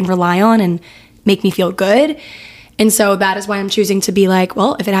I can rely on and make me feel good. And so that is why I'm choosing to be like,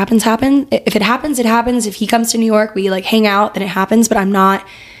 well, if it happens, if it happens, it happens. If he comes to New York, we like hang out, then it happens. But I'm not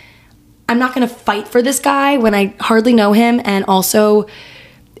going to fight for this guy when I hardly know him. And also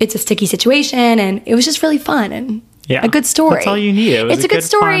it's a sticky situation, and it was just really fun and a good story. That's all you need. It was it's a good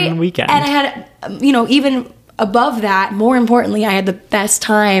story. Fun weekend. And I had, even above that, more importantly, I had the best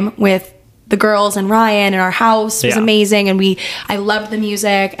time with the girls and Ryan, and our house was amazing. And I loved the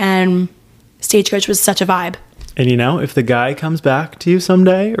music, and Stagecoach was such a vibe. And if the guy comes back to you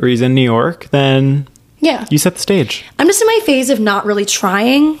someday, or he's in New York, then you set the stage. I'm just in my phase of not really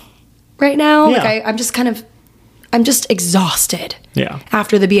trying right now. Yeah. Like I'm just exhausted. Yeah.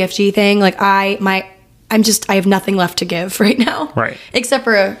 After the BFG thing, like I have nothing left to give right now. Right. Except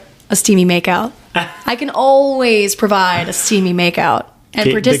for a steamy makeout. I can always provide a steamy makeout and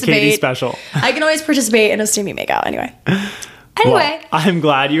participate. The Katie special. I can always participate in a steamy makeout anyway. Well, I'm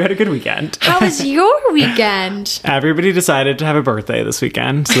glad you had a good weekend. How was your weekend? Everybody decided to have a birthday this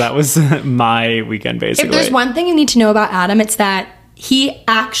weekend, so that was my weekend, basically. If there's one thing you need to know about Adam, it's that he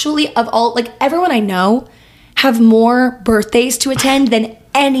actually, of all, like everyone I know, have more birthdays to attend than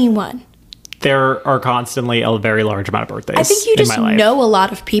anyone. There are constantly a very large amount of birthdays. I think you just know a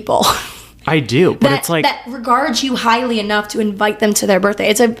lot of people. I do, but it's like that regards you highly enough to invite them to their birthday.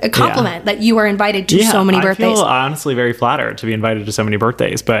 It's a compliment that you are invited to so many birthdays. I feel honestly very flattered to be invited to so many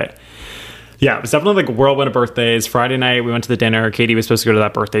birthdays, but yeah, it was definitely like a whirlwind of birthdays. Friday night, we went to the dinner. Katie was supposed to go to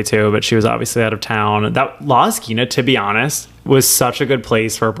that birthday too, but she was obviously out of town. That La Esquina, to be honest, was such a good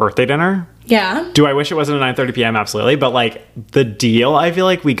place for a birthday dinner. Yeah. Do I wish it wasn't at 9:30 p.m.? Absolutely. But like the deal I feel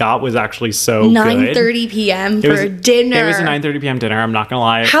like we got was actually so 9:30 p.m. for dinner. It was a 9:30 p.m. dinner. I'm not going to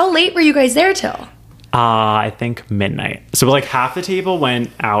lie. How late were you guys there till? I think midnight. So like half the table went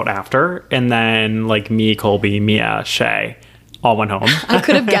out after, and then like me, Colby, Mia, Shay all went home. I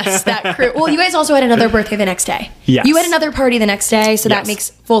could have guessed that crew. Well, you guys also had another birthday the next day. Yes. You had another party the next day, so that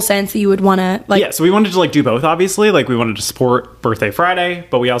makes full sense that you would want to like... Yeah, so we wanted to like do both, obviously. Like we wanted to support Birthday Friday,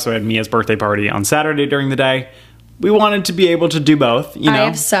 but we also had Mia's birthday party on Saturday during the day. We wanted to be able to do both, I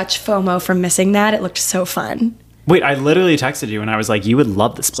have such FOMO from missing that. It looked so fun. Wait, I literally texted you and I was like, you would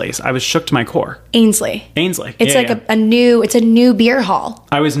love this place. I was shook to my core. Ainsley. It's a new beer hall.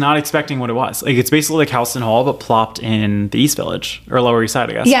 I was not expecting what it was. Like it's basically like Houston Hall, but plopped in the East Village or Lower East Side,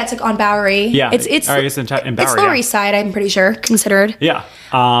 I guess. Yeah, it's like on Bowery. Yeah. It's in Bowery, it's Lower East Side, I'm pretty sure, considered. Yeah.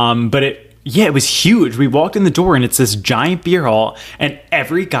 But it was huge. We walked in the door and it's this giant beer hall and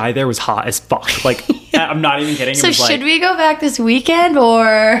every guy there was hot as fuck. Like, I'm not even kidding. So should we go back this weekend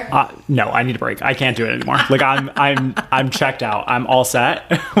or? No, I need a break. I can't do it anymore. Like I'm checked out. I'm all set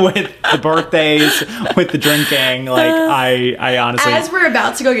with the birthdays, with the drinking. Like I honestly. As we're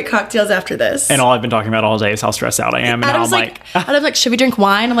about to go get cocktails after this. And all I've been talking about all day is how stressed out I am. And Adam's like, should we drink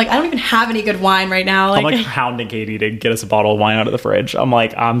wine? I'm like, I don't even have any good wine right now. I'm like hounding Katie to get us a bottle of wine out of the fridge. I'm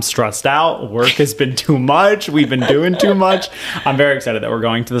like, I'm stressed out. Work has been too much. We've been doing too much. I'm very excited that we're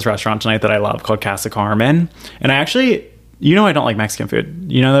going to this restaurant tonight that I love called Casa Carmen. And I actually, I don't like Mexican food.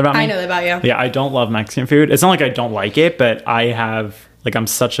 You know that about me? I know that about you. Yeah, I don't love Mexican food. It's not like I don't like it, but I'm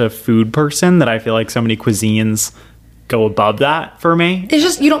such a food person that I feel like so many cuisines go above that for me. It's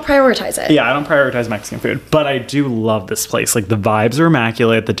just, you don't prioritize it. Yeah, I don't prioritize Mexican food, but I do love this place. Like the vibes are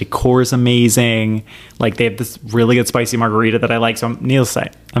immaculate. The decor is amazing. Like they have this really good spicy margarita that I like. So needless to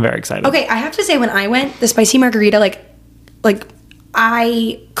say, I'm very excited. Okay, I have to say when I went, the spicy margarita, like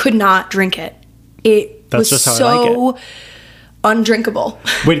I could not drink it. That's just how I like it. Undrinkable.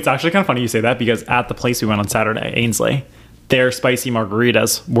 Wait, it's actually kind of funny you say that because at the place we went on Saturday, Ainsley, their spicy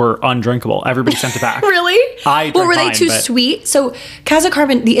margaritas were undrinkable. Everybody sent it back. Really? Were they too sweet? So Casa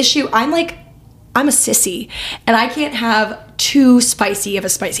Carmen, the issue, I'm a sissy and I can't have too spicy of a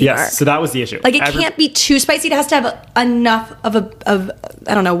spicy marg. So that was the issue. Like it can't be too spicy. It has to have enough of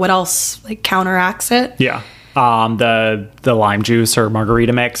I don't know what else like counteracts it. Yeah. The lime juice or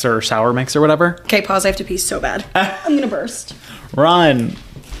margarita mix or sour mix or whatever. Okay, pause. I have to pee so bad. I'm gonna burst. Run.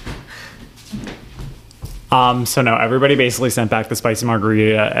 So no, everybody basically sent back the spicy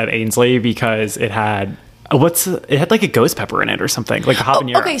margarita at Ainsley because it had like a ghost pepper in it or something, like a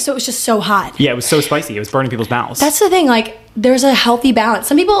habanero. Okay, so it was just so hot. Yeah, it was so spicy. It was burning people's mouths. That's the thing. Like, there's a healthy balance.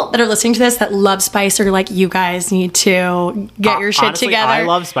 Some people that are listening to this that love spice are like, you guys need to get your shit honestly, together. I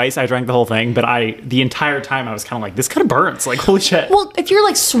love spice. I drank the whole thing, but the entire time I was kind of like, this kind of burns. Like, holy shit. Well, if you're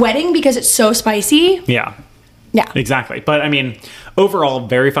like sweating because it's so spicy. Yeah. Yeah. Exactly. But I mean, overall,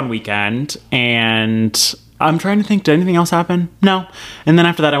 very fun weekend. And I'm trying to think, did anything else happen? No. And then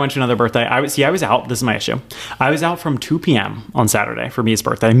after that, I went to another birthday. I was out. This is my issue. I was out from 2 p.m. on Saturday for Mia's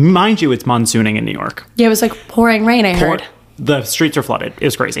birthday. Mind you, it's monsooning in New York. Yeah, it was like pouring rain, I heard. The streets are flooded. It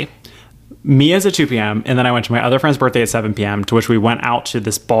was crazy. Mia's at 2 p.m. And then I went to my other friend's birthday at 7 p.m. to which we went out to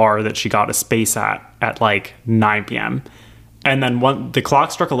this bar that she got a space at like 9 p.m. And then the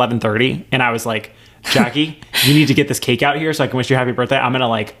clock struck 11:30 and I was like, Jackie, you need to get this cake out here so I can wish you a happy birthday. I'm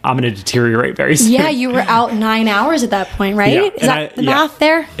gonna deteriorate very soon. Yeah, you were out 9 hours at that point, right? Yeah. Is that the math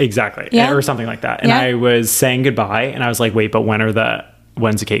there? Exactly. Yeah. Or something like that. And I was saying goodbye and I was like, wait, but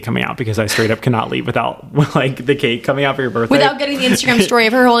when's the cake coming out? Because I straight up cannot leave without like the cake coming out for your birthday. Without getting the Instagram story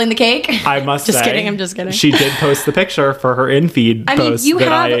of her holding the cake. I must just say. Kidding, I'm just kidding. She did post the picture for her in-feed post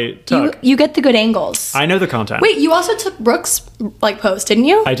I took. You get the good angles. I know the content. Wait, you also took Brooke's like post, didn't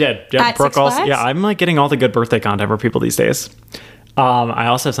you? I did. Yeah, At Brooke Six also. Flags? Yeah, I'm like getting all the good birthday content for people these days. I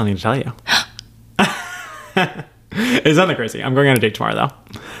also have something to tell you. It's nothing crazy. I'm going on a date tomorrow though.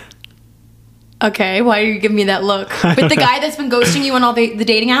 Okay, why are you giving me that look? With the guy that's been ghosting you on all the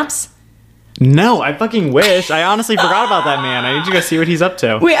dating apps? No, I fucking wish. I honestly forgot about that man. I need to go see what he's up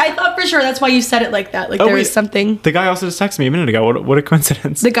to. Wait, I thought for sure that's why you said it like that. Like there was something. The guy also just texted me a minute ago. What a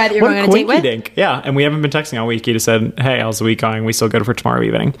coincidence. The guy that you're going on a date with? Dink. Yeah, and we haven't been texting all week. He just said, hey, how's the week going? We still good for tomorrow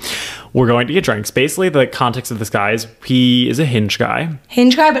evening. We're going to get drinks. Basically, the context of this guy is he is a Hinge guy.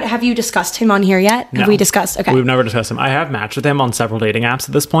 Hinge guy, but have you discussed him on here yet? No. Have we discussed? Okay. We've never discussed him. I have matched with him on several dating apps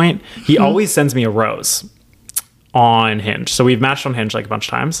at this point. He always sends me a rose on Hinge. So we've matched on Hinge like a bunch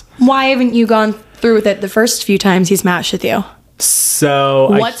of times. Why haven't you gone through with it the first few times he's matched with you?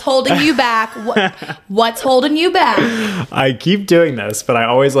 So what's holding you back? What's holding you back? I keep doing this, but I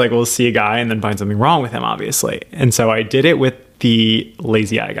always will see a guy and then find something wrong with him, obviously. And so I did it with the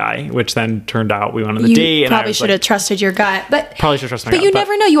lazy eye guy, which then turned out we went on the date. You probably should have trusted your gut, but probably should trust my gut. But you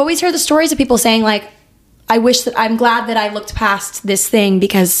never know. You always hear the stories of people saying like, I'm glad that I looked past this thing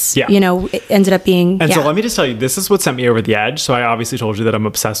because, it ended up being. And so let me just tell you, this is what sent me over the edge. So I obviously told you that I'm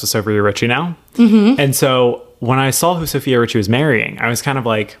obsessed with Sophia Richie now. Mm-hmm. And so when I saw who Sophia Richie was marrying, I was kind of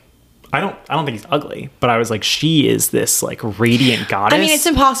like, I don't think he's ugly, but I was like, she is this like radiant goddess. I mean, it's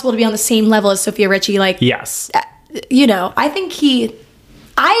impossible to be on the same level as Sophia Richie. Like, yes, I think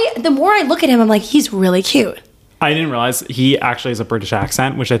the more I look at him, I'm like, he's really cute. I didn't realize he actually has a British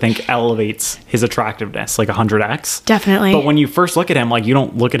accent, which I think elevates his attractiveness like 100x. Definitely. But when you first look at him, like you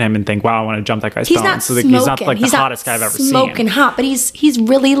don't look at him and think, "Wow, I want to jump that guy's phone." Not so he's not like the hottest guy I've ever seen. Smoking hot, but he's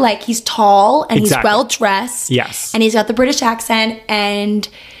really like he's tall and he's well dressed. Yes. And he's got the British accent and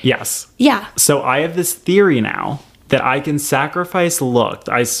yes. Yeah. So I have this theory now that I can sacrifice look.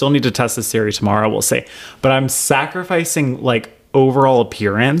 I still need to test this theory tomorrow, we'll see. But I'm sacrificing like overall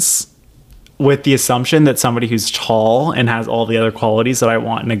appearance with the assumption that somebody who's tall and has all the other qualities that I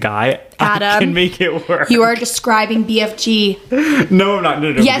want in a guy, Adam, I can make it work. You are describing BFG. No, I'm not. No.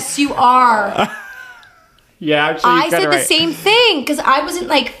 Yes, you are. Yeah, actually, I said the same thing because I wasn't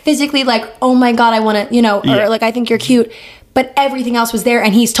like physically like, oh my God, I want to, or like, I think you're cute. But everything else was there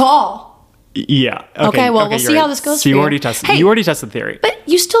and he's tall. Yeah. Okay, we'll see how this goes. So you already tested the theory. But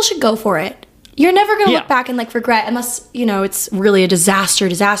you still should go for it. You're never going to look back and like regret unless, it's really a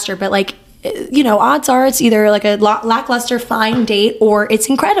disaster. But like, odds are it's either like a lackluster fine date or it's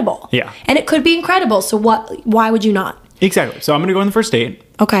incredible. Yeah. And it could be incredible. So why would you not? Exactly. So I'm going to go on the first date.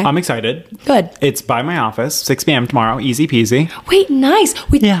 Okay. I'm excited. Good. It's by my office, 6 p.m. tomorrow. Easy peasy. Wait, nice.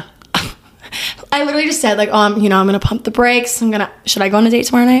 Yeah. I literally just said like, I'm going to pump the brakes. Should I go on a date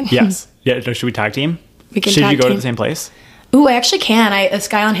tomorrow night? Yes. Yeah. Should we tag team? We can Should tag you go team. to the same place? Ooh, I actually can. This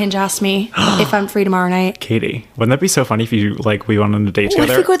guy on Hinge asked me if I'm free tomorrow night. Katie, wouldn't that be so funny if you we went on a date together?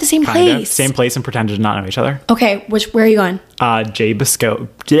 What if we go to the same place? Same place and pretended to not know each other? Okay, where are you going? Jay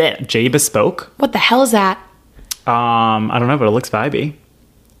Bespoke. What the hell is that? I don't know, but it looks vibey.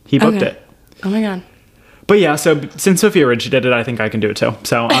 He booked it. Oh my God. But yeah, so since Sophia Ridge did it, I think I can do it too.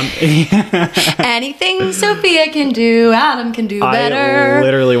 So anything Sophia can do, Adam can do better. I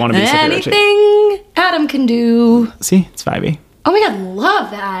literally want to be Sophia Ridge. Anything Adam can do. See, it's vibey. Oh my God,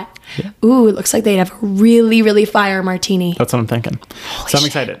 love that. Yeah. Ooh, it looks like they'd have a really, really fire martini. That's what I'm thinking. So I'm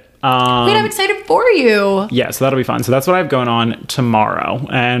excited. Wait, I'm excited for you. Yeah, so that'll be fun. So that's what I have going on tomorrow.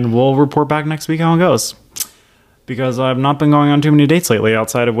 And we'll report back next week how it goes. Because I've not been going on too many dates lately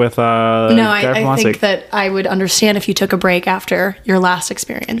outside of with I think that I would understand if you took a break after your last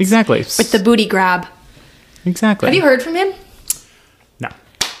experience. Exactly. With the booty grab. Exactly. Have you heard from him? No.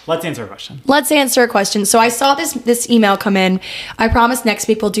 Let's answer a question. Let's answer a question. So I saw this email come in. I promise next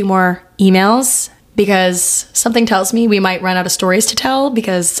week we'll do more emails because something tells me we might run out of stories to tell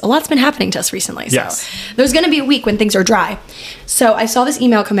because a lot's been happening to us recently. So there's going to be a week when things are dry. So I saw this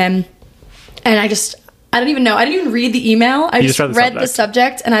email come in and I don't even know. I didn't even read the email. I just read the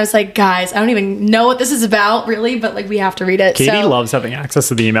subject and I was like, guys, I don't even know what this is about really, but like we have to read it. Katie loves having access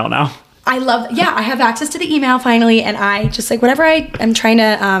to the email now. I have access to the email finally, and I just like whenever I'm trying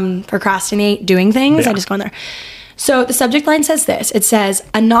to procrastinate doing things, I just go in there. So the subject line says this. It says,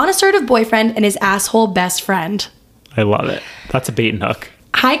 a non-assertive boyfriend and his asshole best friend. I love it. That's a bait and hook.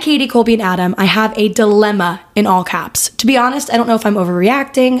 Hi, Katie, Colby, and Adam. I have a dilemma in all caps. To be honest, I don't know if I'm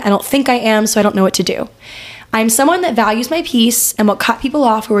overreacting. I don't think I am, so I don't know what to do. I'm someone that values my peace and will cut people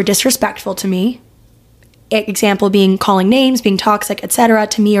off who are disrespectful to me. Example being calling names, being toxic, etc.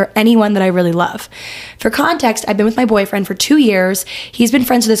 to me or anyone that I really love. For context, I've been with my boyfriend for 2 years. He's been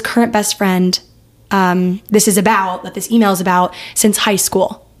friends with his current best friend. This email is about since high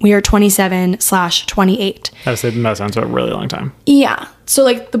school. We are 27/28. That sounds like a really long time. Yeah. So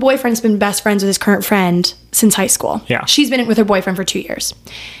like the boyfriend's been best friends with his current friend since high school. Yeah. She's been with her boyfriend for 2 years.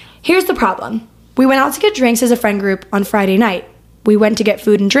 Here's the problem. We went out to get drinks as a friend group on Friday night. We went to get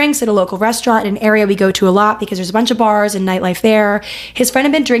food and drinks at a local restaurant in an area we go to a lot because there's a bunch of bars and nightlife there. His friend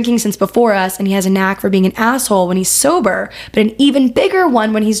had been drinking since before us, and he has a knack for being an asshole when he's sober, but an even bigger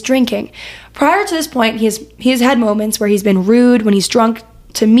one when he's drinking. Prior to this point, he has had moments where he's been rude when he's drunk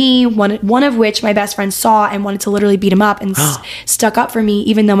to me, one of which my best friend saw and wanted to literally beat him up and stuck up for me,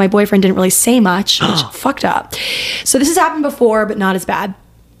 even though my boyfriend didn't really say much, which fucked up. So this has happened before, but not as bad.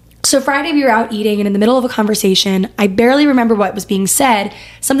 So Friday we were out eating, and in the middle of a conversation, I barely remember what was being said,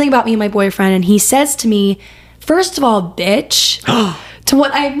 something about me and my boyfriend, and he says to me, first of all, bitch, to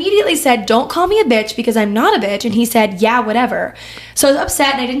what I immediately said, don't call me a bitch because I'm not a bitch, and he said, yeah, whatever. So I was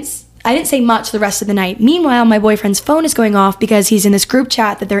upset, and I didn't say much the rest of the night. Meanwhile, my boyfriend's phone is going off because he's in this group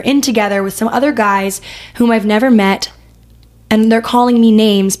chat that they're in together with some other guys whom I've never met, and they're calling me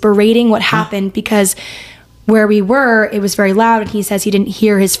names, berating what happened because where we were, it was very loud, and he says he didn't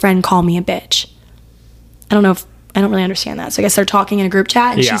hear his friend call me a bitch. I don't really understand that. So I guess they're talking in a group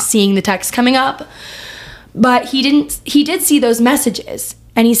chat, and she's seeing the text coming up. But he did see those messages,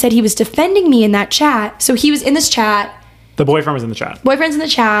 and he said he was defending me in that chat. So he was in this chat. The boyfriend was in the chat. Boyfriend's in the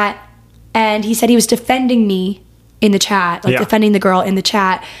chat, and he said he was defending me in the chat, defending the girl in the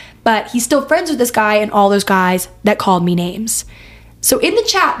chat. But he's still friends with this guy and all those guys that called me names. So in the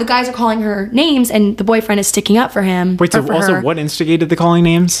chat, the guys are calling her names, and the boyfriend is sticking up for him. Wait, so also what instigated the calling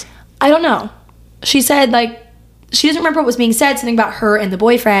names? I don't know. She said, she doesn't remember what was being said, something about her and the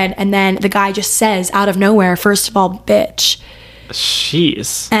boyfriend, and then the guy just says, out of nowhere, first of all, bitch.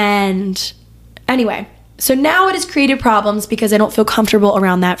 Jeez. And anyway, so now it has created problems because I don't feel comfortable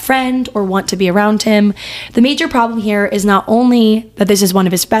around that friend or want to be around him. The major problem here is not only that this is one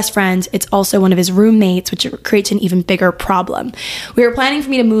of his best friends, it's also one of his roommates, which creates an even bigger problem. We were planning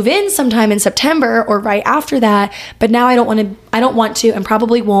for me to move in sometime in September or right after that, but now I don't want to and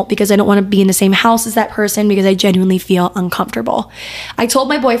probably won't because I don't want to be in the same house as that person because I genuinely feel uncomfortable. I told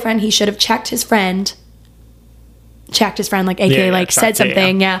my boyfriend he should have checked his friend, said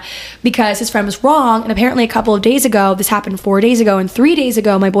something, because his friend was wrong. And apparently a couple of days ago, this happened 4 days ago, and 3 days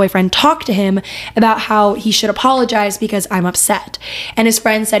ago, my boyfriend talked to him about how he should apologize because I'm upset. And his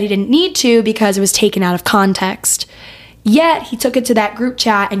friend said he didn't need to because it was taken out of context. Yet he took it to that group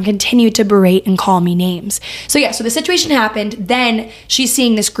chat and continued to berate and call me names. So the situation happened. Then she's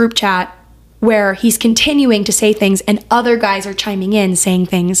seeing this group chat where he's continuing to say things and other guys are chiming in saying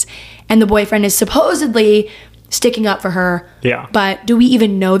things. And the boyfriend is supposedly sticking up for her. Yeah. But do we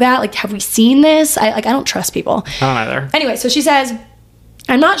even know that? Have we seen this? I don't trust people. I don't either. Anyway, so she says,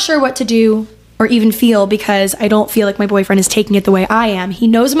 I'm not sure what to do or even feel because I don't feel like my boyfriend is taking it the way I am. He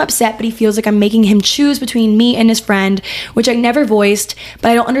knows I'm upset, but he feels like I'm making him choose between me and his friend, which I never voiced,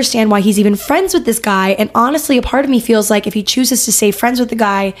 but I don't understand why he's even friends with this guy. And honestly, a part of me feels like if he chooses to stay friends with the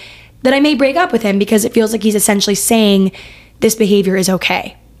guy, that I may break up with him because it feels like he's essentially saying this behavior is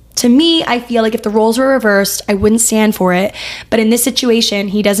okay. To me, I feel like if the roles were reversed, I wouldn't stand for it. But in this situation,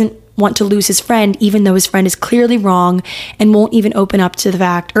 he doesn't want to lose his friend, even though his friend is clearly wrong and won't even own up to the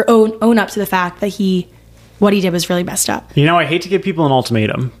fact that what he did was really messed up. I hate to give people an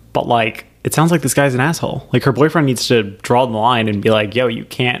ultimatum, but it sounds like this guy's an asshole. Her boyfriend needs to draw the line and be like, yo, you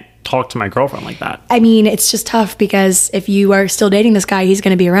can't talk to my girlfriend like that. I mean, it's just tough because if you are still dating this guy, he's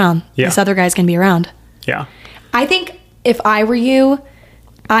going to be around. Yeah. This other guy's going to be around. Yeah. I think if I were you,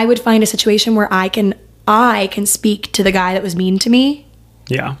 I would find a situation where I can speak to the guy that was mean to me.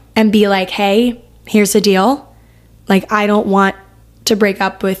 Yeah. And be like, hey, here's the deal. I don't want to break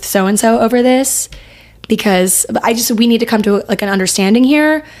up with so-and-so over this because we need to come to an understanding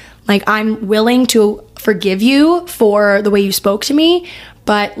here. I'm willing to forgive you for the way you spoke to me,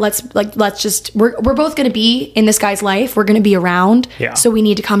 but let's just we're both going to be in this guy's life. We're going to be around. Yeah. So we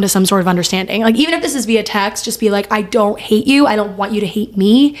need to come to some sort of understanding. Like, even if this is via text, just be like, I don't hate you. I don't want you to hate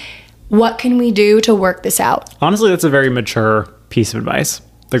me. What can we do to work this out? Honestly, that's a very mature piece of advice.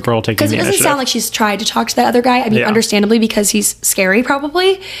 The girl taking the Because it doesn't initiative. sound like she's tried to talk to that other guy. I mean, Yeah. understandably, because he's scary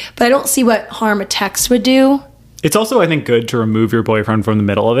probably, but I don't see what harm a text would do. It's also, I think, good to remove your boyfriend from the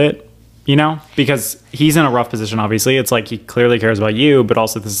middle of it, you know, because he's in a rough position, obviously. It's like he clearly cares about you, but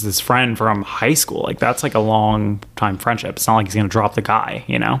also this is his friend from high school. Like, that's like a long time friendship. It's not like he's going to drop the guy,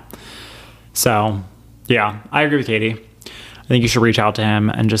 you know? So, yeah, I agree with Katie. I think you should reach out to him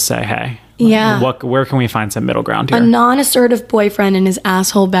and just say, hey, Yeah. where can we find some middle ground here? A non-assertive boyfriend and his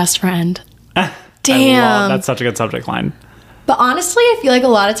asshole best friend. Damn. That's such a good subject line. But honestly, I feel like a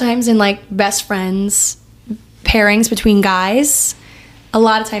lot of times in like best friends pairings between guys, a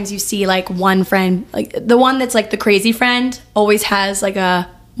lot of times you see like one friend, like the one that's like the crazy friend always has like a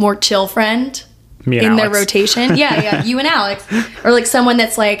more chill friend Me and in their Alex. rotation. Yeah, you and Alex. Or like someone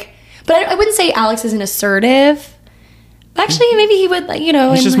that's like, but I wouldn't say Alex isn't assertive. Actually, maybe he would, like, you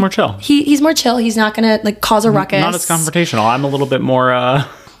know. He's and, just like, more chill. He's more chill. He's not going to like cause a ruckus. Not as confrontational. I'm a little bit more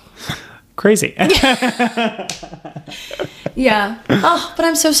crazy. Yeah. Oh, but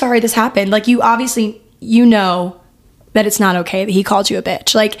I'm so sorry this happened. Like, you obviously, you know that it's not okay that he called you a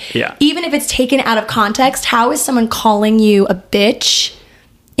bitch. Like, Yeah. even if it's taken out of context, how is someone calling you a bitch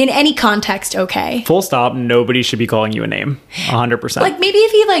in any context okay? Full stop. Nobody should be calling you a name. 100%. Like, maybe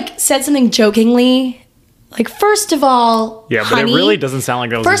if he like said something jokingly, like, first of all, yeah, but honey, it really doesn't sound like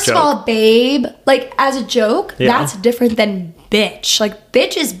that was first a of joke. all, babe, like, as a joke, Yeah. that's different than bitch. Like,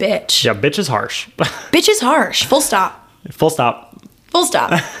 bitch is bitch. Yeah, bitch is harsh. Bitch is harsh. Full stop. Full stop. Full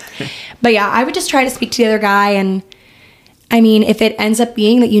stop. But yeah, I would just try to speak to the other guy. And I mean, if it ends up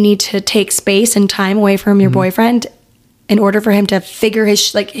being that you need to take space and time away from your boyfriend in order for him to figure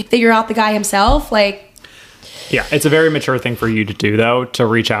out the guy himself, like, Yeah, it's a very mature thing for you to do, though, to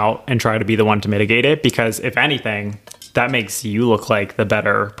reach out and try to be the one to mitigate it. Because if anything, that makes you look like the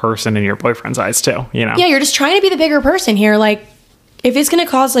better person in your boyfriend's eyes, too, you know? yeah, you're just trying to be the bigger person here. Like, if it's going to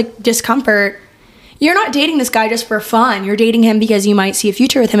cause like discomfort, you're not dating this guy just for fun. You're dating him because you might see a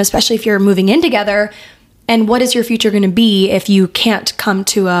future with him, especially if you're moving in together. And what is your future going to be if you can't come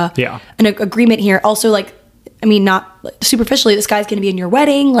to an agreement here? Also, like, I mean, not superficially, this guy's going to be in your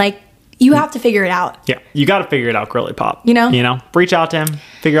wedding. Like, you have to figure it out. Yeah, you got to figure it out, girly pop. You know? Reach out to him,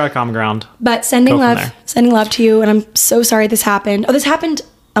 figure out common ground. But sending Go from love to you. And I'm so sorry this happened. Oh, this happened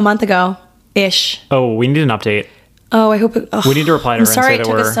a month ago-ish. Oh, we need an update. Oh, I hope it... Oh, We need to reply to I'm her and sorry say it that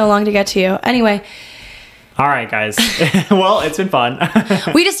took we're... us so long to get to you. Anyway, All right, guys. Well, it's been fun.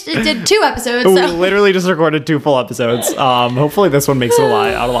 we just did 2 episodes. We So. literally just recorded 2 full episodes. Hopefully this one makes it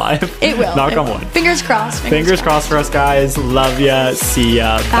out alive. It will. Knock It on will. wood. Fingers crossed. Fingers crossed for us, guys. Love ya. See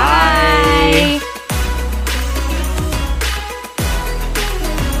ya. Bye. Bye.